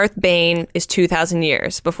Darth Bane is 2,000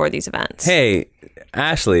 years before these events. Hey,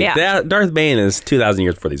 Ashley, Darth Bane is 2,000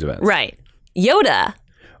 years before these events. Right. Yoda.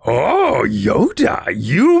 Oh, Yoda.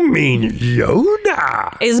 You mean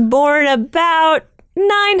Yoda? Is born about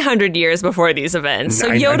 900 years before these events. So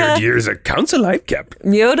 900 years of council I've kept.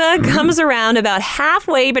 Yoda comes around about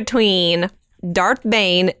halfway between Darth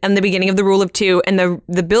Bane and the beginning of the Rule of Two and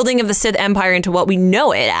the building of the Sith Empire into what we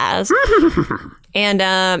know it as. and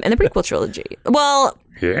the prequel trilogy. Well,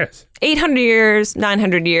 yes. 800 years,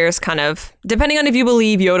 900 years, kind of, depending on if you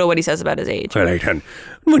believe Yoda, what he says about his age.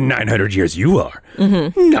 Well, 900 years you are.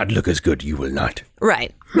 Not look as good, you will not.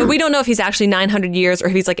 Right. But we don't know if he's actually 900 years or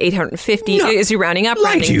if he's like 850. No. Is he rounding up,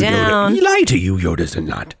 rounding down? Yoda. Lie to you, Yoda's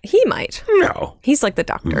not. He might. No. He's like the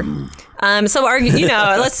Doctor. So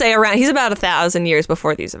let's say around, he's about 1,000 years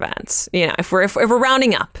before these events. You know, if we're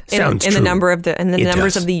rounding up in the number of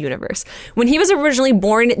numbers of the universe. When he was originally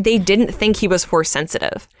born, they didn't think he was Force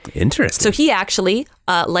sensitive. Interesting. So he actually,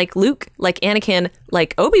 like Luke, like Anakin,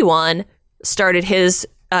 like Obi-Wan, started his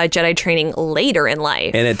Jedi training later in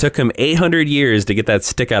life, and it took him 800 years to get that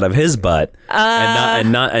stick out of his butt,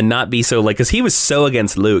 and not be so like, because he was so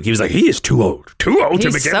against Luke. He was like, he is too old to begin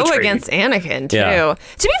training. He's so against Anakin too. Yeah.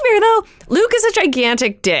 To be fair though, Luke is a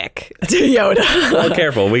gigantic dick to Yoda. Well,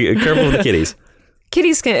 careful with the kiddies.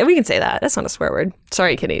 Kitties we can say that. That's not a swear word.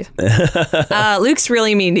 Sorry, kitties. Luke's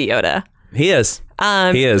really mean to Yoda. He is.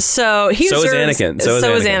 He is. So is Anakin.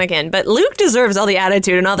 So is Anakin. But Luke deserves all the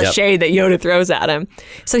attitude and all the shade that Yoda throws at him.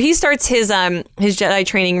 So he starts his Jedi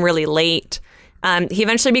training really late. He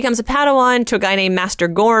eventually becomes a Padawan to a guy named Master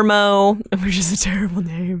Gormo, which is a terrible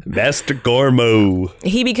name. Master Gormo.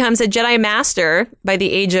 He becomes a Jedi Master by the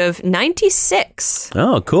age of 96.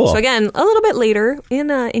 Oh, cool. So again, a little bit later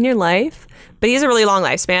in your life. But he has a really long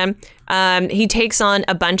lifespan. He takes on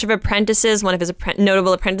a bunch of apprentices. One of his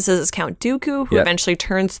notable apprentices is Count Dooku, who eventually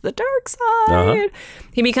turns to the dark side.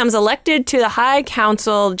 He becomes elected to the High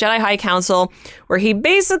Council, Jedi High Council, where he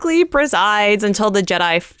basically presides until the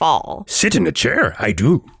Jedi fall. Sit in a chair, I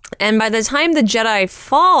do. And by the time the Jedi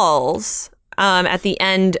falls, at the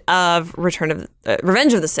end of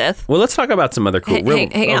Revenge of the Sith. Well, let's talk about some other cool.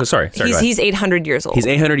 Hang on. Sorry. He's 800 years old. He's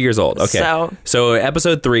 800 years old. Okay. So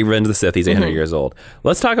episode 3, Revenge of the Sith. He's 800 years old.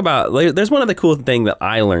 Let's talk about. There's one other cool thing that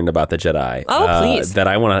I learned about the Jedi. Oh, please. That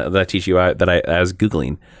I want to teach you. I was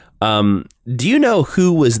googling. Do you know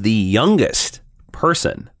who was the youngest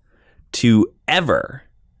person to ever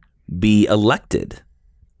be elected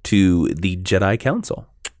to the Jedi Council?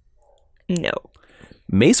 No.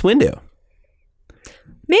 Mace Windu.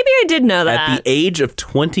 Maybe I did know that. At the age of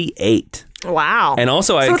 28. Wow. And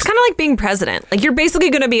also, so it's kind of like being president. Like, you're basically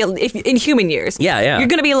going to be, in human years. Yeah. You're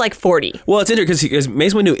going to be like 40. Well, it's interesting because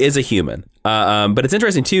Mace Windu is a human. But it's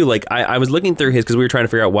interesting, too. Like, I was looking through his, because we were trying to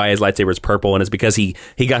figure out why his lightsaber is purple, and it's because he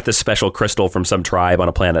got this special crystal from some tribe on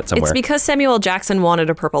a planet somewhere. It's because Samuel Jackson wanted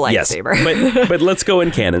a purple lightsaber. Yes, but let's go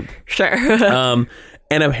in canon. Sure.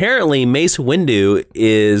 And apparently Mace Windu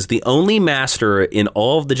is the only master in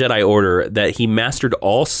all of the Jedi Order that he mastered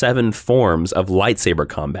all 7 forms of lightsaber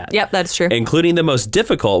combat. Yep, that's true. Including the most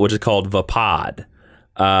difficult, which is called Vapad.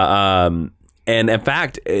 And in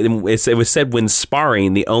fact, it was said when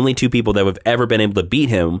sparring, the only 2 people that have ever been able to beat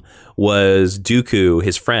him was Dooku,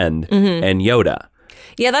 his friend, and Yoda.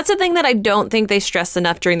 Yeah, that's the thing that I don't think they stressed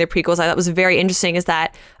enough during the prequels. I thought was very interesting is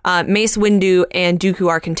that Mace Windu and Dooku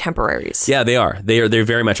are contemporaries. Yeah, they are. They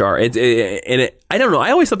very much are. I don't know.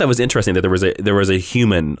 I always thought that was interesting that there was a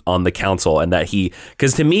human on the council, and that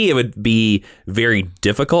because to me it would be very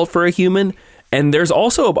difficult for a human. And there's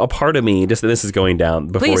also a part of me, just this is going down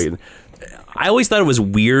before you. I always thought it was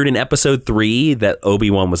weird in Episode 3 that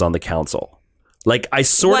Obi-Wan was on the council. Like I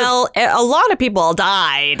a lot of people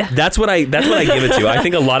died. That's what I give it to. I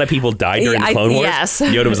think a lot of people died during the Clone Wars. Yes.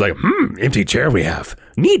 Yoda was like, Empty chair we have.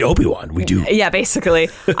 Need Obi-Wan. We do. Yeah, basically.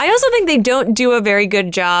 I also think they don't do a very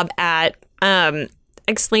good job at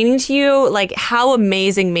explaining to you like how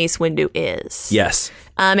amazing Mace Windu is. Yes.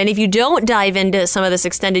 And if you don't dive into some of this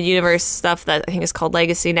extended universe stuff that I think is called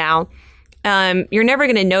Legacy now, you're never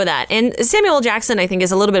going to know that. And Samuel L. Jackson, I think,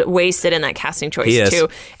 is a little bit wasted in that casting choice too.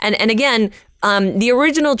 And again, the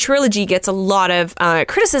original trilogy gets a lot of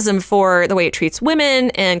criticism for the way it treats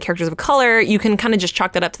women and characters of color. You can kind of just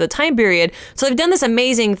chalk that up to the time period. So they've done this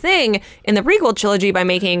amazing thing in the prequel trilogy by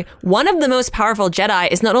making one of the most powerful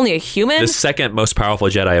Jedi is not only a human, the second most powerful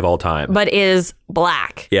Jedi of all time, but is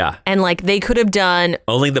black. Yeah. And like they could have done.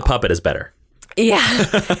 Only the puppet is better. Yeah.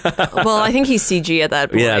 Well, I think he's CG at that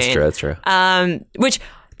point. Yeah, that's true. Which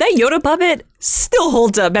that Yoda puppet still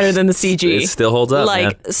holds up better than the CG. It still holds up,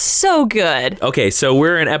 like man. So good. Okay, so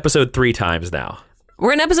we're in Episode 3 times now.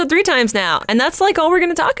 We're in Episode 3 times now, and that's like all we're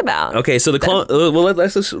going to talk about. Okay, so the clone. Well,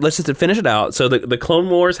 let's just finish it out. So the Clone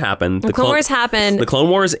Wars happened. The Clone Wars happened. The Clone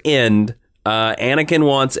Wars end. Anakin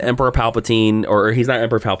wants Emperor Palpatine, or he's not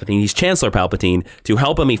Emperor Palpatine, he's Chancellor Palpatine, to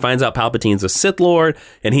help him. He finds out Palpatine's a Sith Lord,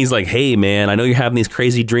 and he's like, hey man, I know you're having these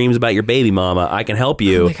crazy dreams about your baby mama, I can help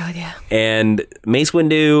you. Oh my god, yeah. And Mace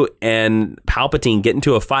Windu and Palpatine get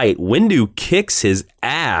into a fight. Windu kicks his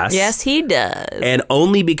ass. Yes, he does. And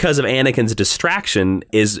only because of Anakin's distraction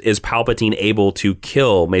is Palpatine able to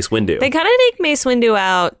kill Mace Windu. They kind of take Mace Windu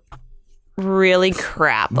out really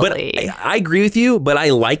crappily. But I agree with you, but I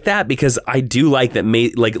like that because I do like that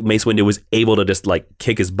Mace Windu was able to just like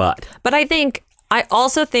kick his butt. But I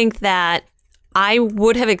also think that I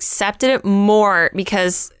would have accepted it more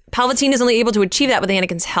because Palpatine is only able to achieve that with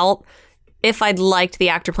Anakin's help if I'd liked the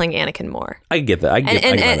actor playing Anakin more. I get that.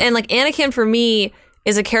 And like Anakin for me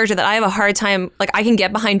is a character that I have a hard time, like I can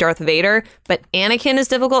get behind Darth Vader, but Anakin is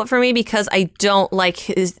difficult for me because I don't like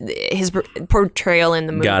his portrayal in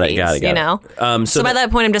the movies. Got it. You know? So by that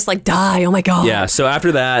point, I'm just like, die, oh my God. Yeah, so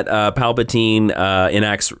after that, Palpatine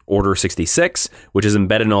enacts Order 66, which is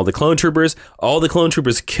embedded in all the clone troopers. All the clone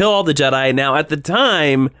troopers kill all the Jedi. Now, at the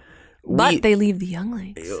time... But they leave the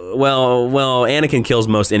younglings. Well, Anakin kills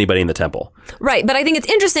most anybody in the temple. Right, but I think it's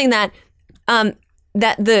interesting that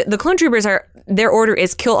that the clone troopers their order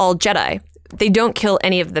is kill all Jedi. They don't kill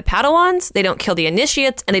any of the Padawans, they don't kill the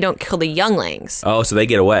initiates, and they don't kill the younglings. Oh, so they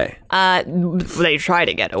get away. They try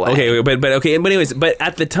to get away. Okay, but anyways, but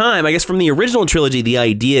at the time, I guess from the original trilogy, the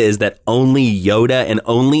idea is that only Yoda and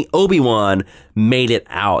only Obi-Wan made it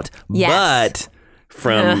out. Yes. But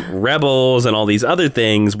from Rebels and all these other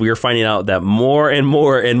things, we are finding out that more and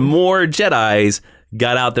more and more Jedis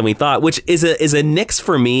got out than we thought, which is a nix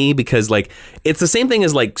for me because like it's the same thing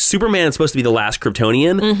as like Superman is supposed to be the last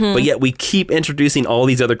Kryptonian, but yet we keep introducing all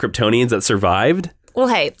these other Kryptonians that survived. Well,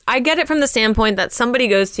 hey, I get it from the standpoint that somebody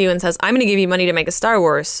goes to you and says, I'm going to give you money to make a Star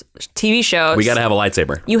Wars TV show. We got to have a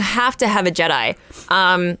lightsaber. You have to have a Jedi.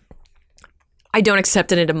 I don't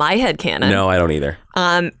accept it into my head canon. No, I don't either.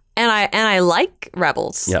 And I like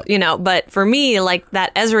Rebels, you know, but for me, like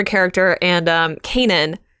that Ezra character and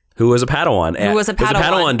Kanan, who was a Padawan. Was a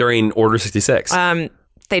Padawan during Order 66.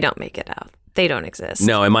 They don't make it out. They don't exist.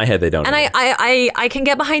 No, in my head, they don't. And I can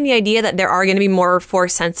get behind the idea that there are going to be more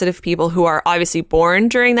Force-sensitive people who are obviously born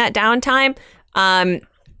during that downtime.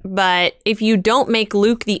 But if you don't make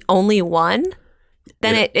Luke the only one,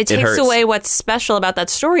 then it takes away what's special about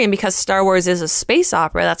that story. And because Star Wars is a space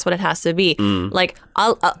opera, that's what it has to be. Like,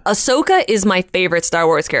 Ahsoka is my favorite Star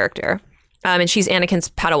Wars character. And she's Anakin's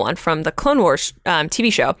Padawan from the Clone Wars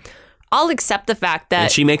TV show. I'll accept the fact that...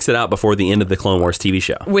 And she makes it out before the end of the Clone Wars TV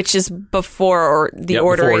show. Which is before the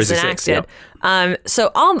Order is enacted.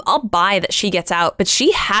 So I'll buy that she gets out, but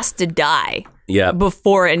she has to die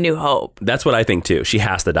before A New Hope. That's what I think too. She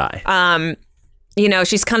has to die.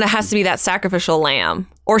 she's kind of has to be that sacrificial lamb,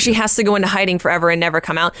 or she has to go into hiding forever and never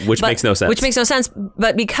come out. Which makes no sense. Which makes no sense.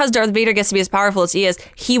 But because Darth Vader gets to be as powerful as he is,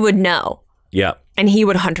 he would know. Yeah. And he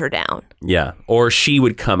would hunt her down. Yeah. Or she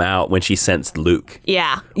would come out when she sensed Luke.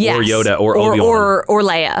 Yeah. Yes. Or Yoda or Obi-Wan. Or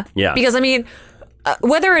Leia. Yeah. Because,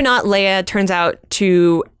 whether or not Leia turns out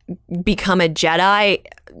to become a Jedi,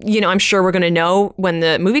 I'm sure we're going to know when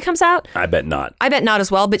the movie comes out. I bet not. I bet not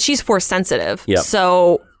as well, but she's Force sensitive. Yep.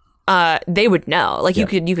 So they would know. Like, you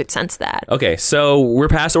could sense that. Okay, so we're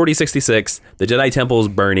past Order 66. The Jedi Temple is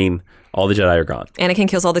burning. All the Jedi are gone. Anakin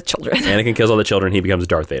kills all the children. Anakin kills all the children. He becomes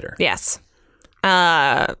Darth Vader. Yes.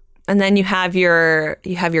 And then you have your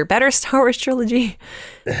better Star Wars trilogy.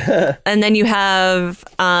 And then you have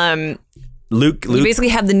Luke. You basically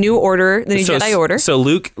have the new order, the new Jedi Order. So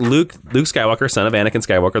Luke Skywalker, son of Anakin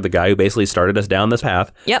Skywalker, the guy who basically started us down this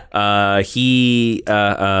path. Yep. He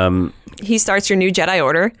starts your new Jedi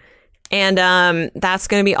Order. And that's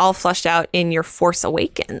going to be all fleshed out in your Force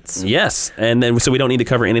Awakens. Yes. And then so we don't need to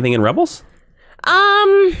cover anything in Rebels?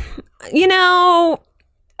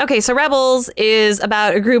 Okay, so Rebels is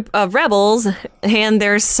about a group of rebels, and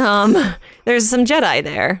there's some Jedi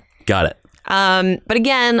there. Got it. But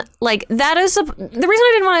again, like, that is the reason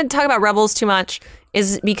I didn't want to talk about Rebels too much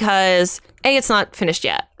is because A, it's not finished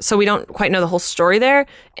yet, so we don't quite know the whole story there,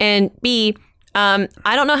 and B, I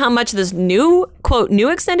don't know how much this new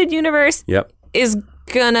extended universe is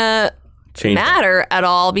gonna matter at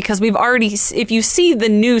all, because we've already, if you see the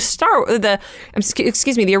new the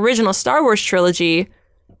original Star Wars trilogy,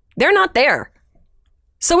 they're not there.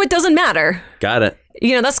 So it doesn't matter. Got it.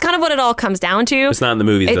 That's kind of what it all comes down to. It's not in the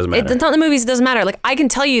movies, it doesn't matter. It's not in the movies, it doesn't matter. Like, I can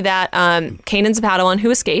tell you that Kanan's a Padawan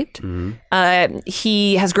who escaped. Mm-hmm.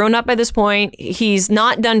 He has grown up by this point. He's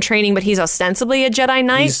not done training, but he's ostensibly a Jedi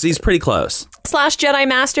Knight. He's pretty close. / Jedi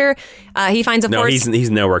Master. He finds a Force... No,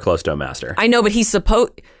 he's nowhere close to a Master. I know, but he's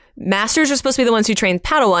supposed... Masters are supposed to be the ones who train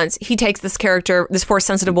Padawans. He takes this character, this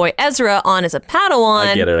Force-sensitive boy Ezra, on as a Padawan.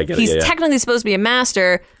 I get it. He's technically supposed to be a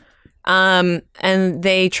Master. And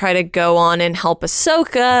they try to go on and help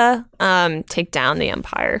Ahsoka take down the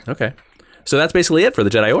Empire. Okay. So that's basically it for the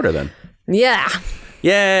Jedi Order then. Yeah.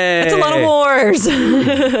 Yay! That's a lot of wars.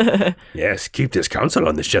 Yes, keep this council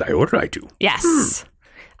on this Jedi Order, I do. Yes.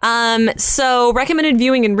 So recommended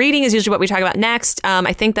viewing and reading is usually what we talk about next.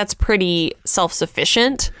 I think that's pretty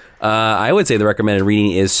self-sufficient. I would say the recommended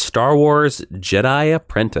reading is Star Wars Jedi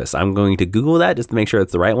Apprentice. I'm going to Google that just to make sure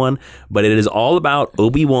it's the right one. But it is all about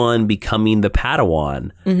Obi-Wan becoming the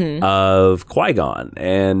Padawan of Qui-Gon.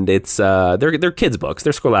 And it's they're kids' books.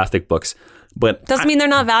 They're scholastic books. But doesn't mean they're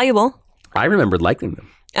not valuable. I remembered liking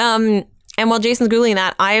them. And while Jason's Googling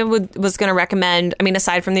that, I was going to recommend,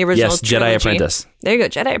 aside from the original trilogy, Jedi Apprentice. There you go,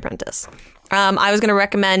 Jedi Apprentice. I was going to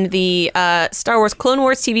recommend the Star Wars Clone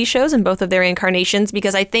Wars TV shows in both of their incarnations,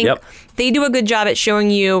 because I think they do a good job at showing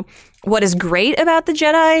you what is great about the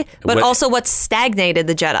Jedi, but also what stagnated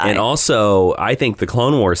the Jedi. And also, I think the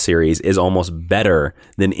Clone Wars series is almost better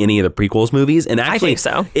than any of the prequels movies. And actually, I think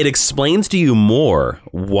so. It explains to you more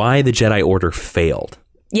why the Jedi Order failed.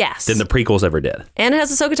 Yes. Than the prequels ever did. And it has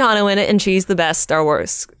Ahsoka Tano in it, and she's the best Star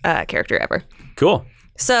Wars character ever. Cool.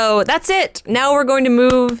 So that's it. Now we're going to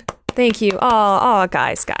move... Thank you. Oh,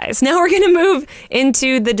 guys. Now we're going to move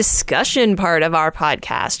into the discussion part of our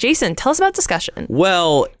podcast. Jason, tell us about discussion.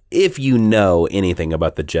 Well, if you know anything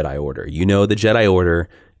about the Jedi Order, you know the Jedi Order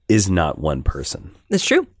is not one person. That's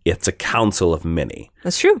true. It's a council of many.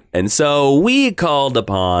 That's true. And so we called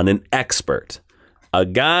upon an expert, a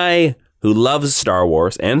guy who loves Star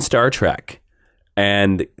Wars and Star Trek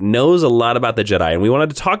and knows a lot about the Jedi. And we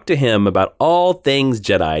wanted to talk to him about all things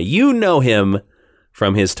Jedi. You know him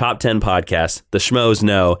from his top 10 podcast, The Schmoes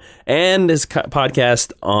Know, and his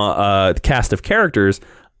podcast, Cast of Characters.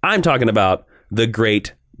 I'm talking about the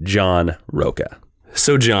great John Roca.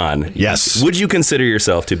 So, John. Yes. Would you consider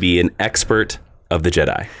yourself to be an expert of the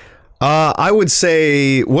Jedi? I would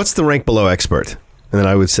say, what's the rank below expert? And then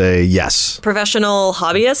I would say yes. Professional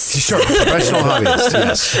hobbyist? Sure, professional hobbyist,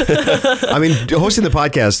 yes. Hosting the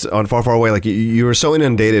podcast on Far, Far Away, like you were so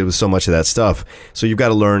inundated with so much of that stuff. So you've got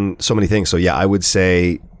to learn so many things. So yeah, I would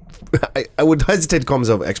say, I would hesitate to call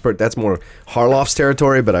myself expert. That's more Harloff's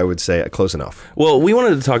territory, but I would say close enough. Well, we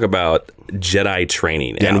wanted to talk about Jedi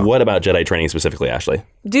training. Yeah. And what about Jedi training specifically, Ashley?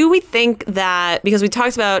 Do we think that, because we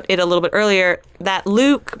talked about it a little bit earlier, that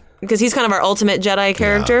Luke... because he's kind of our ultimate Jedi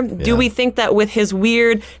character. Yeah. Do we think that with his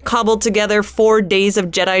weird, cobbled together 4 days of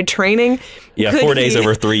Jedi training... Yeah, 4 days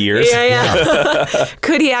over 3 years. Yeah.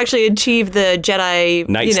 Could he actually achieve the Jedi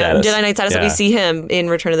Knight status. Jedi Knight status that we see him in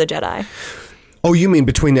Return of the Jedi? Oh, you mean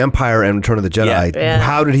between Empire and Return of the Jedi? Yeah.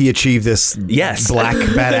 How did he achieve this black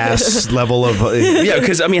badass level of... yeah,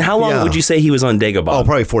 because, I mean, how long would you say he was on Dagobah? Oh,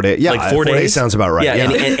 probably 4 days. Yeah, like 4 days? 4 days sounds about right.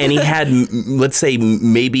 Yeah, and he had, let's say,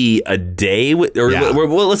 maybe a day,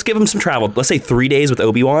 well, let's give him some travel. Let's say 3 days with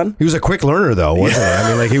Obi-Wan. He was a quick learner, though, wasn't he? I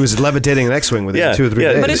mean, like, he was levitating an X-Wing within 2 or 3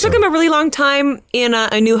 days. But it took him a really long time in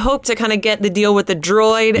A New Hope to kind of get the deal with the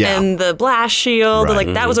droid and the blast shield. Right.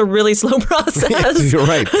 Like, that was a really slow process. You're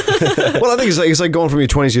right. Well, I think it's like going from your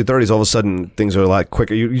 20s to your 30s. All of a sudden, things are a lot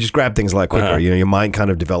quicker. You just grab things a lot quicker. You know, your mind kind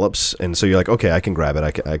of develops, and so you're like, okay, I can grab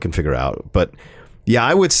it. I can figure it out. But yeah,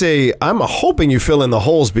 I would say I'm hoping you fill in the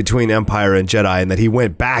holes between Empire and Jedi, and that he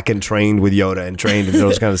went back and trained with Yoda and trained in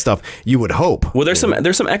those kind of stuff. You would hope. Well, there's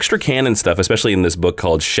some extra canon stuff, especially in this book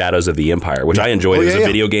called Shadows of the Empire, which I enjoyed. There's a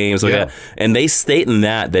video game, and they state in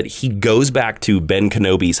that he goes back to Ben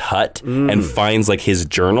Kenobi's hut and finds like his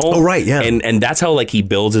journal. Oh, right, yeah, and that's how like he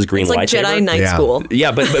builds his green lightsaber. It's like Jedi Night School.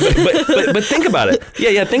 Yeah, but think about it.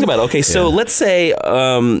 Yeah, think about it. Okay, so let's say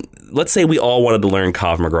we all wanted to learn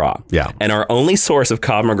Krav Maga. Yeah. And our only source of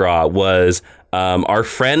Krav Maga was our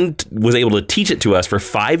friend was able to teach it to us for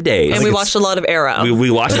 5 days. And we watched a lot of Arrow.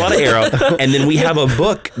 We watched a lot of Arrow. And then we have a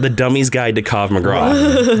book, The Dummy's Guide to Krav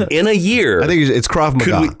Maga. In a year. I think it's Krav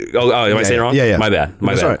Maga. Am I saying it wrong? Yeah. My bad.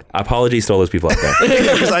 Right. Apologies to all those people out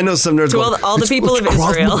there. Because I know some nerds all the people of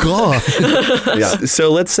Israel. Yeah.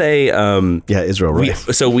 So let's say... Israel, right.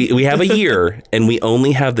 So we have a year, and we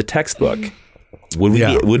only have the textbook. Would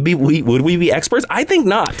we be experts? I think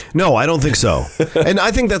not. No, I don't think so. And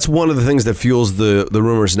I think that's one of the things that fuels the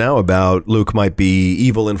rumors now about Luke might be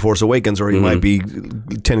evil in Force Awakens, or he might be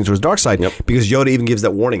tending towards dark side. Yep. Because Yoda even gives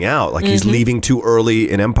that warning out, like he's leaving too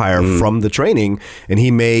early in Empire from the training, and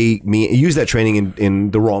he may use that training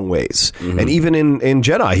in the wrong ways. And even in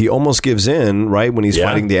Jedi, he almost gives in, right? When he's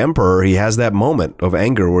fighting the Emperor, he has that moment of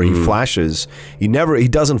anger where he flashes. He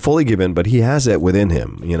doesn't fully give in, but he has it within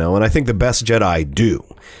him, you know. And I think the best Jedi do,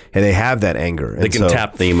 and they have that anger. They can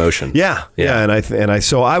tap the emotion. Yeah.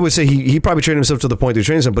 So I would say he probably trained himself to the point to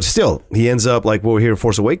train himself, but still he ends up like what we hear in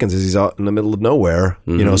Force Awakens is he's out in the middle of nowhere,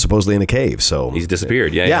 you know, supposedly in a cave. So he's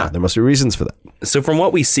disappeared. Yeah, there must be reasons for that. So from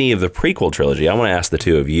what we see of the prequel trilogy, I want to ask the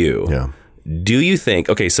two of you. Yeah. Do you think?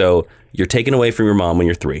 Okay, so you're taken away from your mom when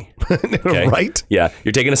you're 3. Okay? Right? Yeah.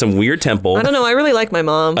 You're taken to some weird temple. I don't know. I really like my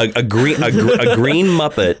mom. A green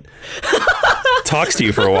Muppet talks to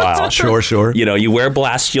you for a while. Sure. You know, you wear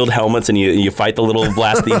blast shield helmets and you fight the little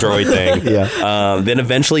blasty droid thing. Yeah. Then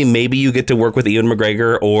eventually maybe you get to work with Ewan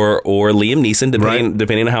McGregor or Liam Neeson,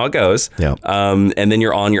 depending on how it goes. Yeah. And then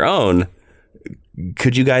you're on your own.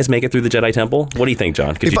 Could you guys make it through the Jedi Temple? What do you think,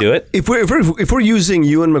 John? Could you do it? If we're using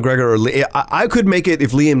Ewan McGregor, I could make it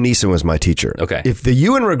if Liam Neeson was my teacher. Okay. If the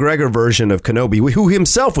Ewan McGregor version of Kenobi, who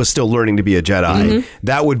himself was still learning to be a Jedi,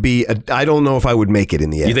 that would be. I don't know if I would make it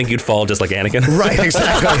in the end. You think you'd fall just like Anakin? Right.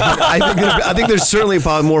 Exactly. I think there's certainly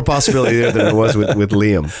more possibility there than there was with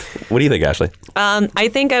Liam. What do you think, Ashley? I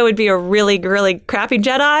think I would be a really, really crappy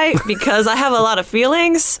Jedi because I have a lot of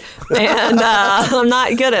feelings, and I'm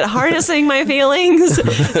not good at harnessing my feelings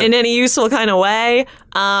in any useful kind of way.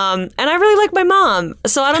 And I really like my mom,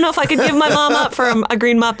 so I don't know if I could give my mom up for a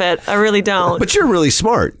green Muppet. I really don't. But you're really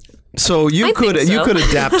smart. So you could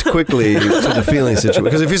adapt quickly to the feeling situation.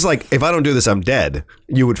 Because if it's like, if I don't do this, I'm dead,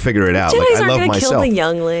 you would figure it out. Jedis like, I love aren't myself. Kill the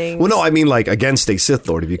younglings. Well, no, I mean like against a Sith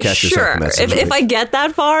Lord if you catch yourself in that situation. If I get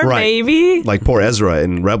that far, right. Maybe. Like poor Ezra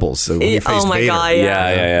in Rebels. So when he faced my Vader. God,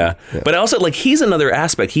 yeah. But also, like, he's another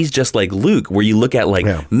aspect. He's just like Luke, where you look at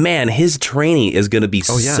like, man, his training is going to be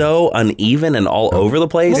so uneven and all over the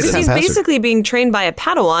place. Well, because he's basically being trained by a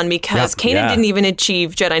Padawan because Kanan didn't even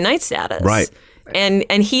achieve Jedi Knight status. Right.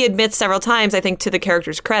 And he admits several times, I think to the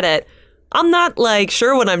character's credit, I'm not like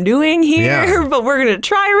sure what I'm doing here, but we're going to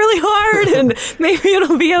try really hard and maybe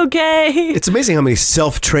it'll be okay. It's amazing how many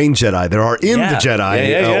self-trained Jedi there are in the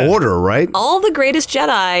Jedi Order, right? All the greatest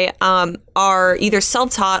Jedi are either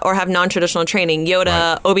self-taught or have non-traditional training.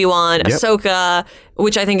 Yoda, Obi-Wan, Ahsoka,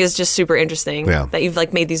 which I think is just super interesting. Yeah. That you've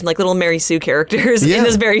like made these like little Mary Sue characters in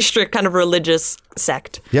this very strict kind of religious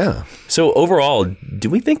sect. Yeah. So overall, do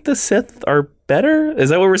we think the Sith are better? Is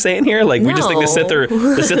that what we're saying here? Like we just think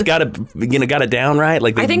the Sith got it down right?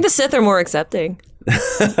 Like I think the Sith are more accepting.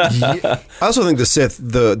 I also think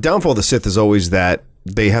the downfall of the Sith is always that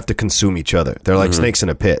they have to consume each other. They're like snakes in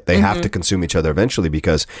a pit. They have to consume each other eventually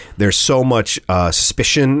because there's so much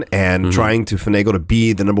suspicion and trying to finagle to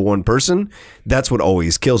be the number one person. That's what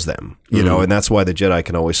always kills them, you know, and that's why the Jedi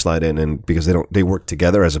can always slide in and because they work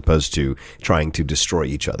together as opposed to trying to destroy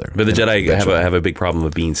each other. But the Jedi have a big problem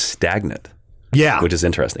of being stagnant. Yeah, which is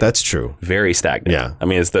interesting. That's true. Very stagnant. Yeah, I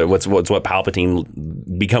mean, it's what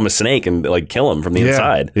Palpatine become a snake and like kill him from the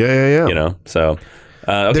inside. Yeah. You know, so.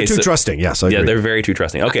 Okay, they're too trusting. Yes, I agree. Yeah, they're very too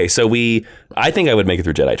trusting. Okay, so I think I would make it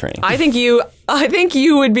through Jedi training. I think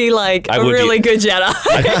you would be like a really good Jedi.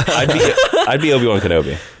 I'd be Obi-Wan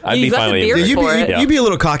Kenobi. I'd You've be got fine the with beard it. You'd be a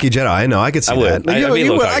little cocky Jedi. I know. I could see that.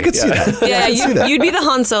 I could see that. Yeah, you'd be the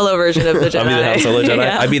Han Solo version of the Jedi. I'd be the Han Solo Jedi.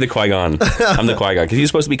 Yeah. I'd be the Qui-Gon. I'm the Qui-Gon because he's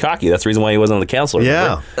supposed to be cocky. That's the reason why he wasn't on the council.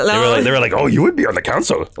 Yeah. They were like, oh, you would be on the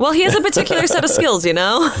council. Well, he has a particular set of skills, you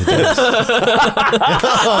know?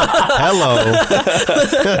 Hello.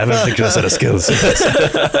 I have a particular set of skills.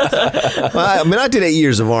 I mean, I did 8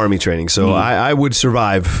 years of army training, so I would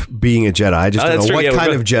survive being a Jedi. I just don't know what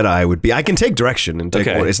kind of Jedi I would be. I can take direction and take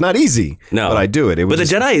order. It's not easy, but I do it. But the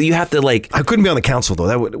Jedi, you have to like... I couldn't be on the council, though.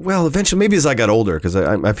 That would, well, eventually, maybe as I got older, because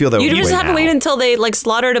I feel that you would just have to wait until they like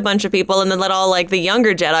slaughtered a bunch of people and then let all like the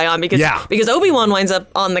younger Jedi on because Obi-Wan winds up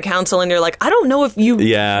on the council and you're like, I don't know if you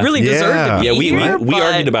really deserve to be here. We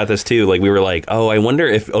argued about this too. Like we were like, oh, I wonder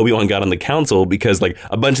if Obi-Wan got on the council because like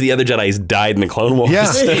a bunch of the other Jedis died in the Clone Wars.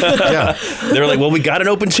 Yeah. They were like, well, we got an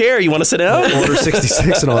open chair. You want to sit down? Order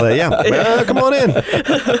 66 and all that. Yeah. Come on in.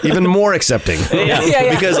 Even more accepting.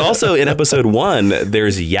 Yeah. Because also in episode 1,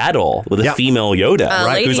 there's Yaddle with a female Yoda,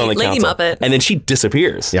 right? Who's on the Lady council. Muppet. And then she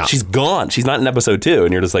disappears. Yeah. She's gone. She's not in episode 2.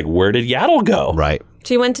 And you're just like, where did Yaddle go? Right.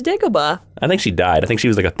 She went to Dagobah. I think she died. I think she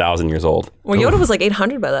was like 1,000 years old. Well, Yoda was like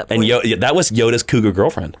 800 by that point. And that was Yoda's cougar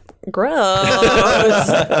girlfriend. Gross.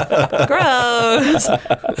 Gross.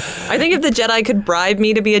 I think if the Jedi could bribe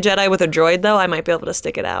me to be a Jedi with a droid, though, I might be able to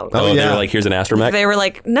stick it out. Oh, they were like, here's an astromech? If they were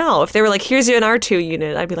like, no. If they were like, here's an R2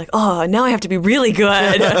 unit, I'd be like, oh, now I have to be really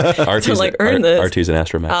good to like earn this. R2's an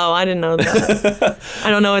astromech. Oh, I didn't know that. I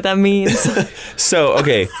don't know what that means. So,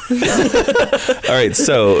 okay. All right,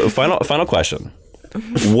 so final question.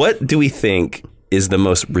 What do we think is the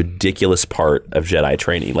most ridiculous part of Jedi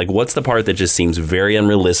training? Like, what's the part that just seems very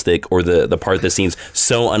unrealistic or the part that seems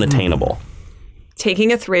so unattainable?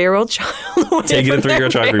 Taking a 3-year-old child away Taking a from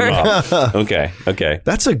 3-year-old child from your mom. Okay.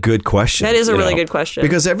 That's a good question. That is a really good question.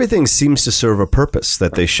 Because everything seems to serve a purpose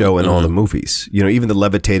that they show in all the movies. You know, even the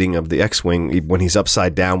levitating of the X-Wing when he's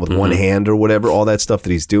upside down with one hand or whatever, all that stuff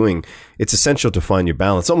that he's doing, it's essential to find your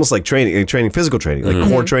balance. It's almost like physical training, like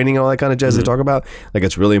core training and all that kind of jazz they talk about. Like,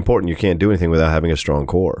 it's really important. You can't do anything without having a strong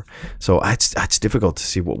core. So it's difficult to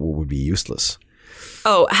see what would be useless.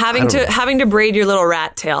 Oh, having to braid your little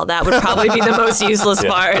rat tail. That would probably be the most useless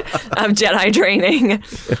part of Jedi training.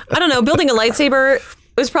 I don't know. Building a lightsaber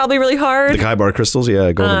was probably really hard. The Kyber crystals,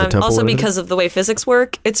 going to the temple. Also because of the way physics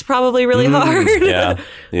work, it's probably really hard.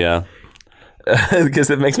 Yeah.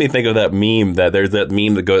 Because it makes me think of that meme there's that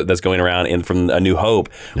meme that's going around from A New Hope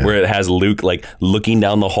where it has Luke like looking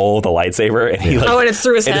down the hole with the lightsaber and and it's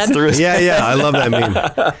through his head. I love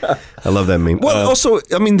that meme. Well, also,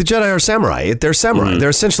 I mean, the Jedi are samurai. They're samurai. They're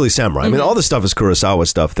essentially samurai. I mean, all the stuff is Kurosawa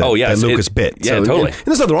stuff that Lucas bit. Yeah, so, totally. And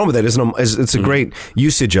there's nothing wrong with it. It's a great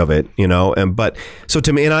usage of it, you know. But so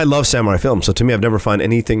to me, and I love samurai films. So to me, I've never found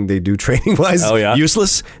anything they do training wise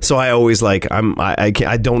useless. So I always I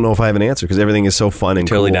don't know if I have an answer because everything is so fun and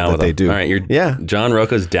totally cool down that with they them. do. All right, John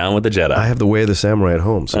Rocco's down with the Jedi. I have the way of the samurai at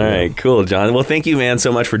home. So all right, cool, John. Well, thank you, man,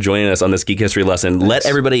 so much for joining us on this Geek History lesson. Thanks.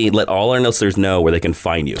 Let all our listeners know where they can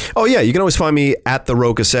find you. Oh yeah, you can always find me at The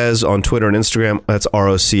Rocha Says on Twitter and Instagram. That's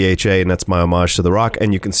ROCHA, and that's my homage to The Rock.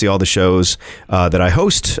 And you can see all the shows that I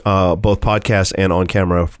host, both podcasts and on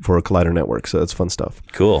camera for Collider Network. So that's fun stuff.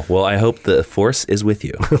 Cool. Well, I hope the Force is with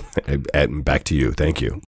you. And back to you. Thank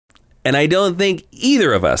you. And I don't think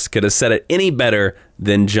either of us could have said it any better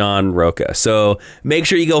than John Rocha. So make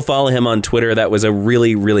sure you go follow him on Twitter. That was a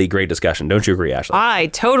really, really great discussion. Don't you agree, Ashley? I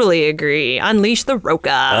totally agree. Unleash the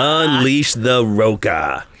Rocha. Unleash the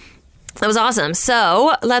Rocha. That was awesome.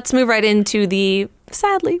 So let's move right into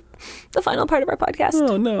sadly, the final part of our podcast.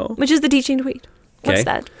 Oh, no. Which is the teaching tweet. What's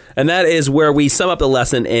that? And that is where we sum up the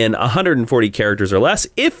lesson in 140 characters or less,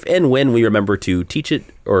 if and when we remember to teach it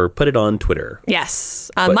or put it on Twitter.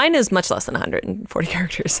 Yes. Mine is much less than 140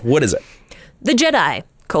 characters. What is it? The Jedi, :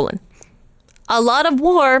 a lot of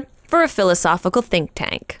war for a philosophical think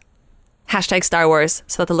tank. # Star Wars,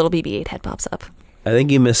 so that the little BB-8 head pops up. I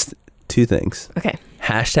think you missed 2 things. Okay.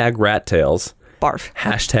 # rat tails.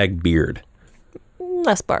 Barf. # beard.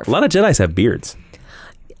 Less barf. A lot of Jedis have beards.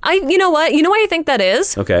 You know what? You know why I think that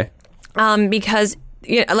is? Okay. Because,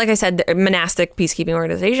 like I said, monastic peacekeeping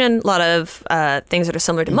organization, a lot of things that are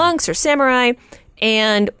similar to monks or samurai.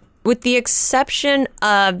 And with the exception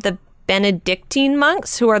of the Benedictine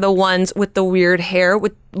monks, who are the ones with the weird hair,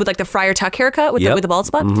 with like the Friar Tuck haircut with the bald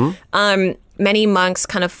spot, many monks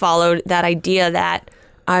kind of followed that idea that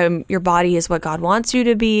your body is what God wants you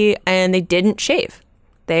to be, and they didn't shave.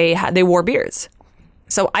 They wore beards.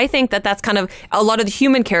 So I think that that's kind of a lot of the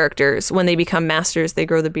human characters, when they become masters, they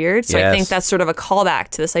grow the beard. So I think that's sort of a callback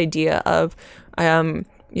to this idea of,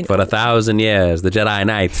 For 1,000 years, the Jedi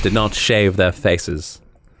Knights did not shave their faces.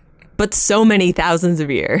 But so many thousands of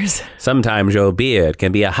years. Sometimes your beard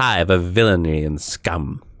can be a hive of villainy and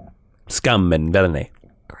scum. Scum and villainy.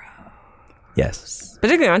 Yes.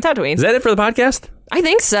 Particularly on Tatooine. Is that it for the podcast? I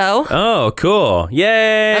think so. Oh, cool. Yay.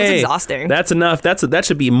 That's exhausting. That's enough. That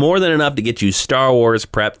should be more than enough to get you Star Wars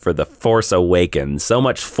prep for The Force Awakens. So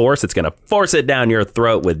much force, it's going to force it down your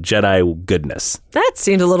throat with Jedi goodness. That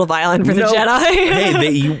seemed a little violent for the Jedi. Hey,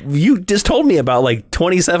 you just told me about like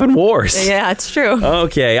 27 wars. Yeah, it's true.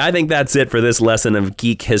 Okay, I think that's it for this lesson of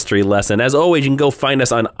Geek History Lesson. As always, you can go find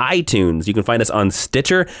us on iTunes. You can find us on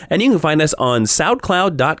Stitcher. And you can find us on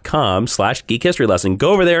soundcloud.com/Geek History Lesson.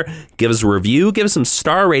 Go over there, give us a review, give us some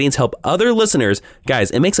star ratings, help other listeners.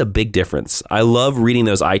 Guys, it makes a big difference. I love reading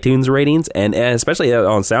those iTunes ratings, and especially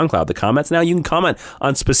on SoundCloud, the comments. Now you can comment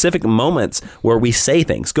on specific moments where we say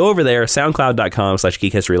things. Go over there,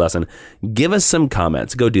 soundcloud.com/Geek History Lesson. Give us some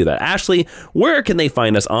comments. Go do that. Ashley, where can they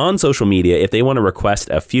find us on social media if they want to request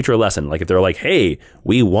a future lesson? Like if they're like, hey,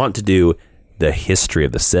 we want to do the history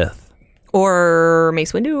of the Sith. Or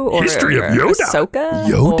Mace Windu, or History of Yoda. Ahsoka.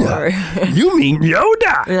 Yoda. You mean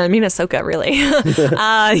Yoda? I mean Ahsoka, really.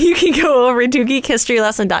 You can go over to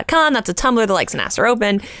geekhistorylesson.com. That's a Tumblr. The likes and asks are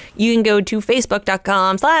open. You can go to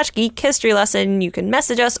facebook.com/geekhistorylesson. You can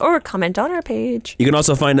message us or comment on our page. You can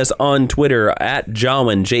also find us on Twitter at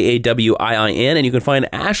Jawin, Jawiin, and you can find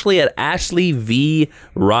Ashley at Ashley V.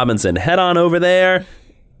 Robinson. Head on over there.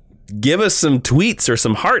 Give us some tweets or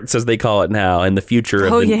some hearts, as they call it now, in the future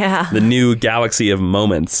of the new galaxy of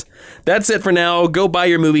moments. That's it for now. Go buy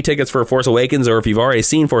your movie tickets for Force Awakens, or if you've already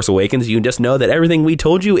seen Force Awakens, you just know that everything we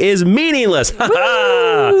told you is meaningless.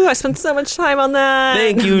 Ooh, I spent so much time on that.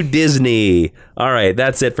 Thank you, Disney. All right,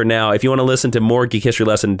 that's it for now. If you want to listen to more Geek History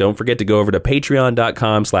Lesson, don't forget to go over to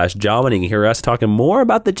patreon.com/Jawin. You can hear us talking more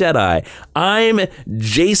about the Jedi. I'm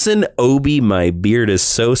Jason Obi. My beard is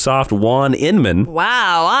so soft. Juan Inman.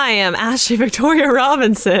 Wow, I am Ashley Victoria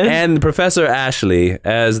Robinson. And Professor Ashley,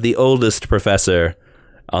 as the oldest professor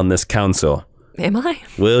on this council. Am I?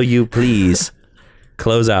 Will you please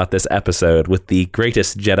close out this episode with the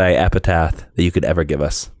greatest Jedi epitaph that you could ever give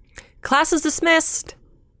us? Class is dismissed,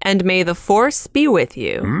 and may the Force be with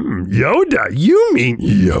you. Yoda. You mean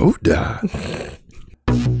Yoda.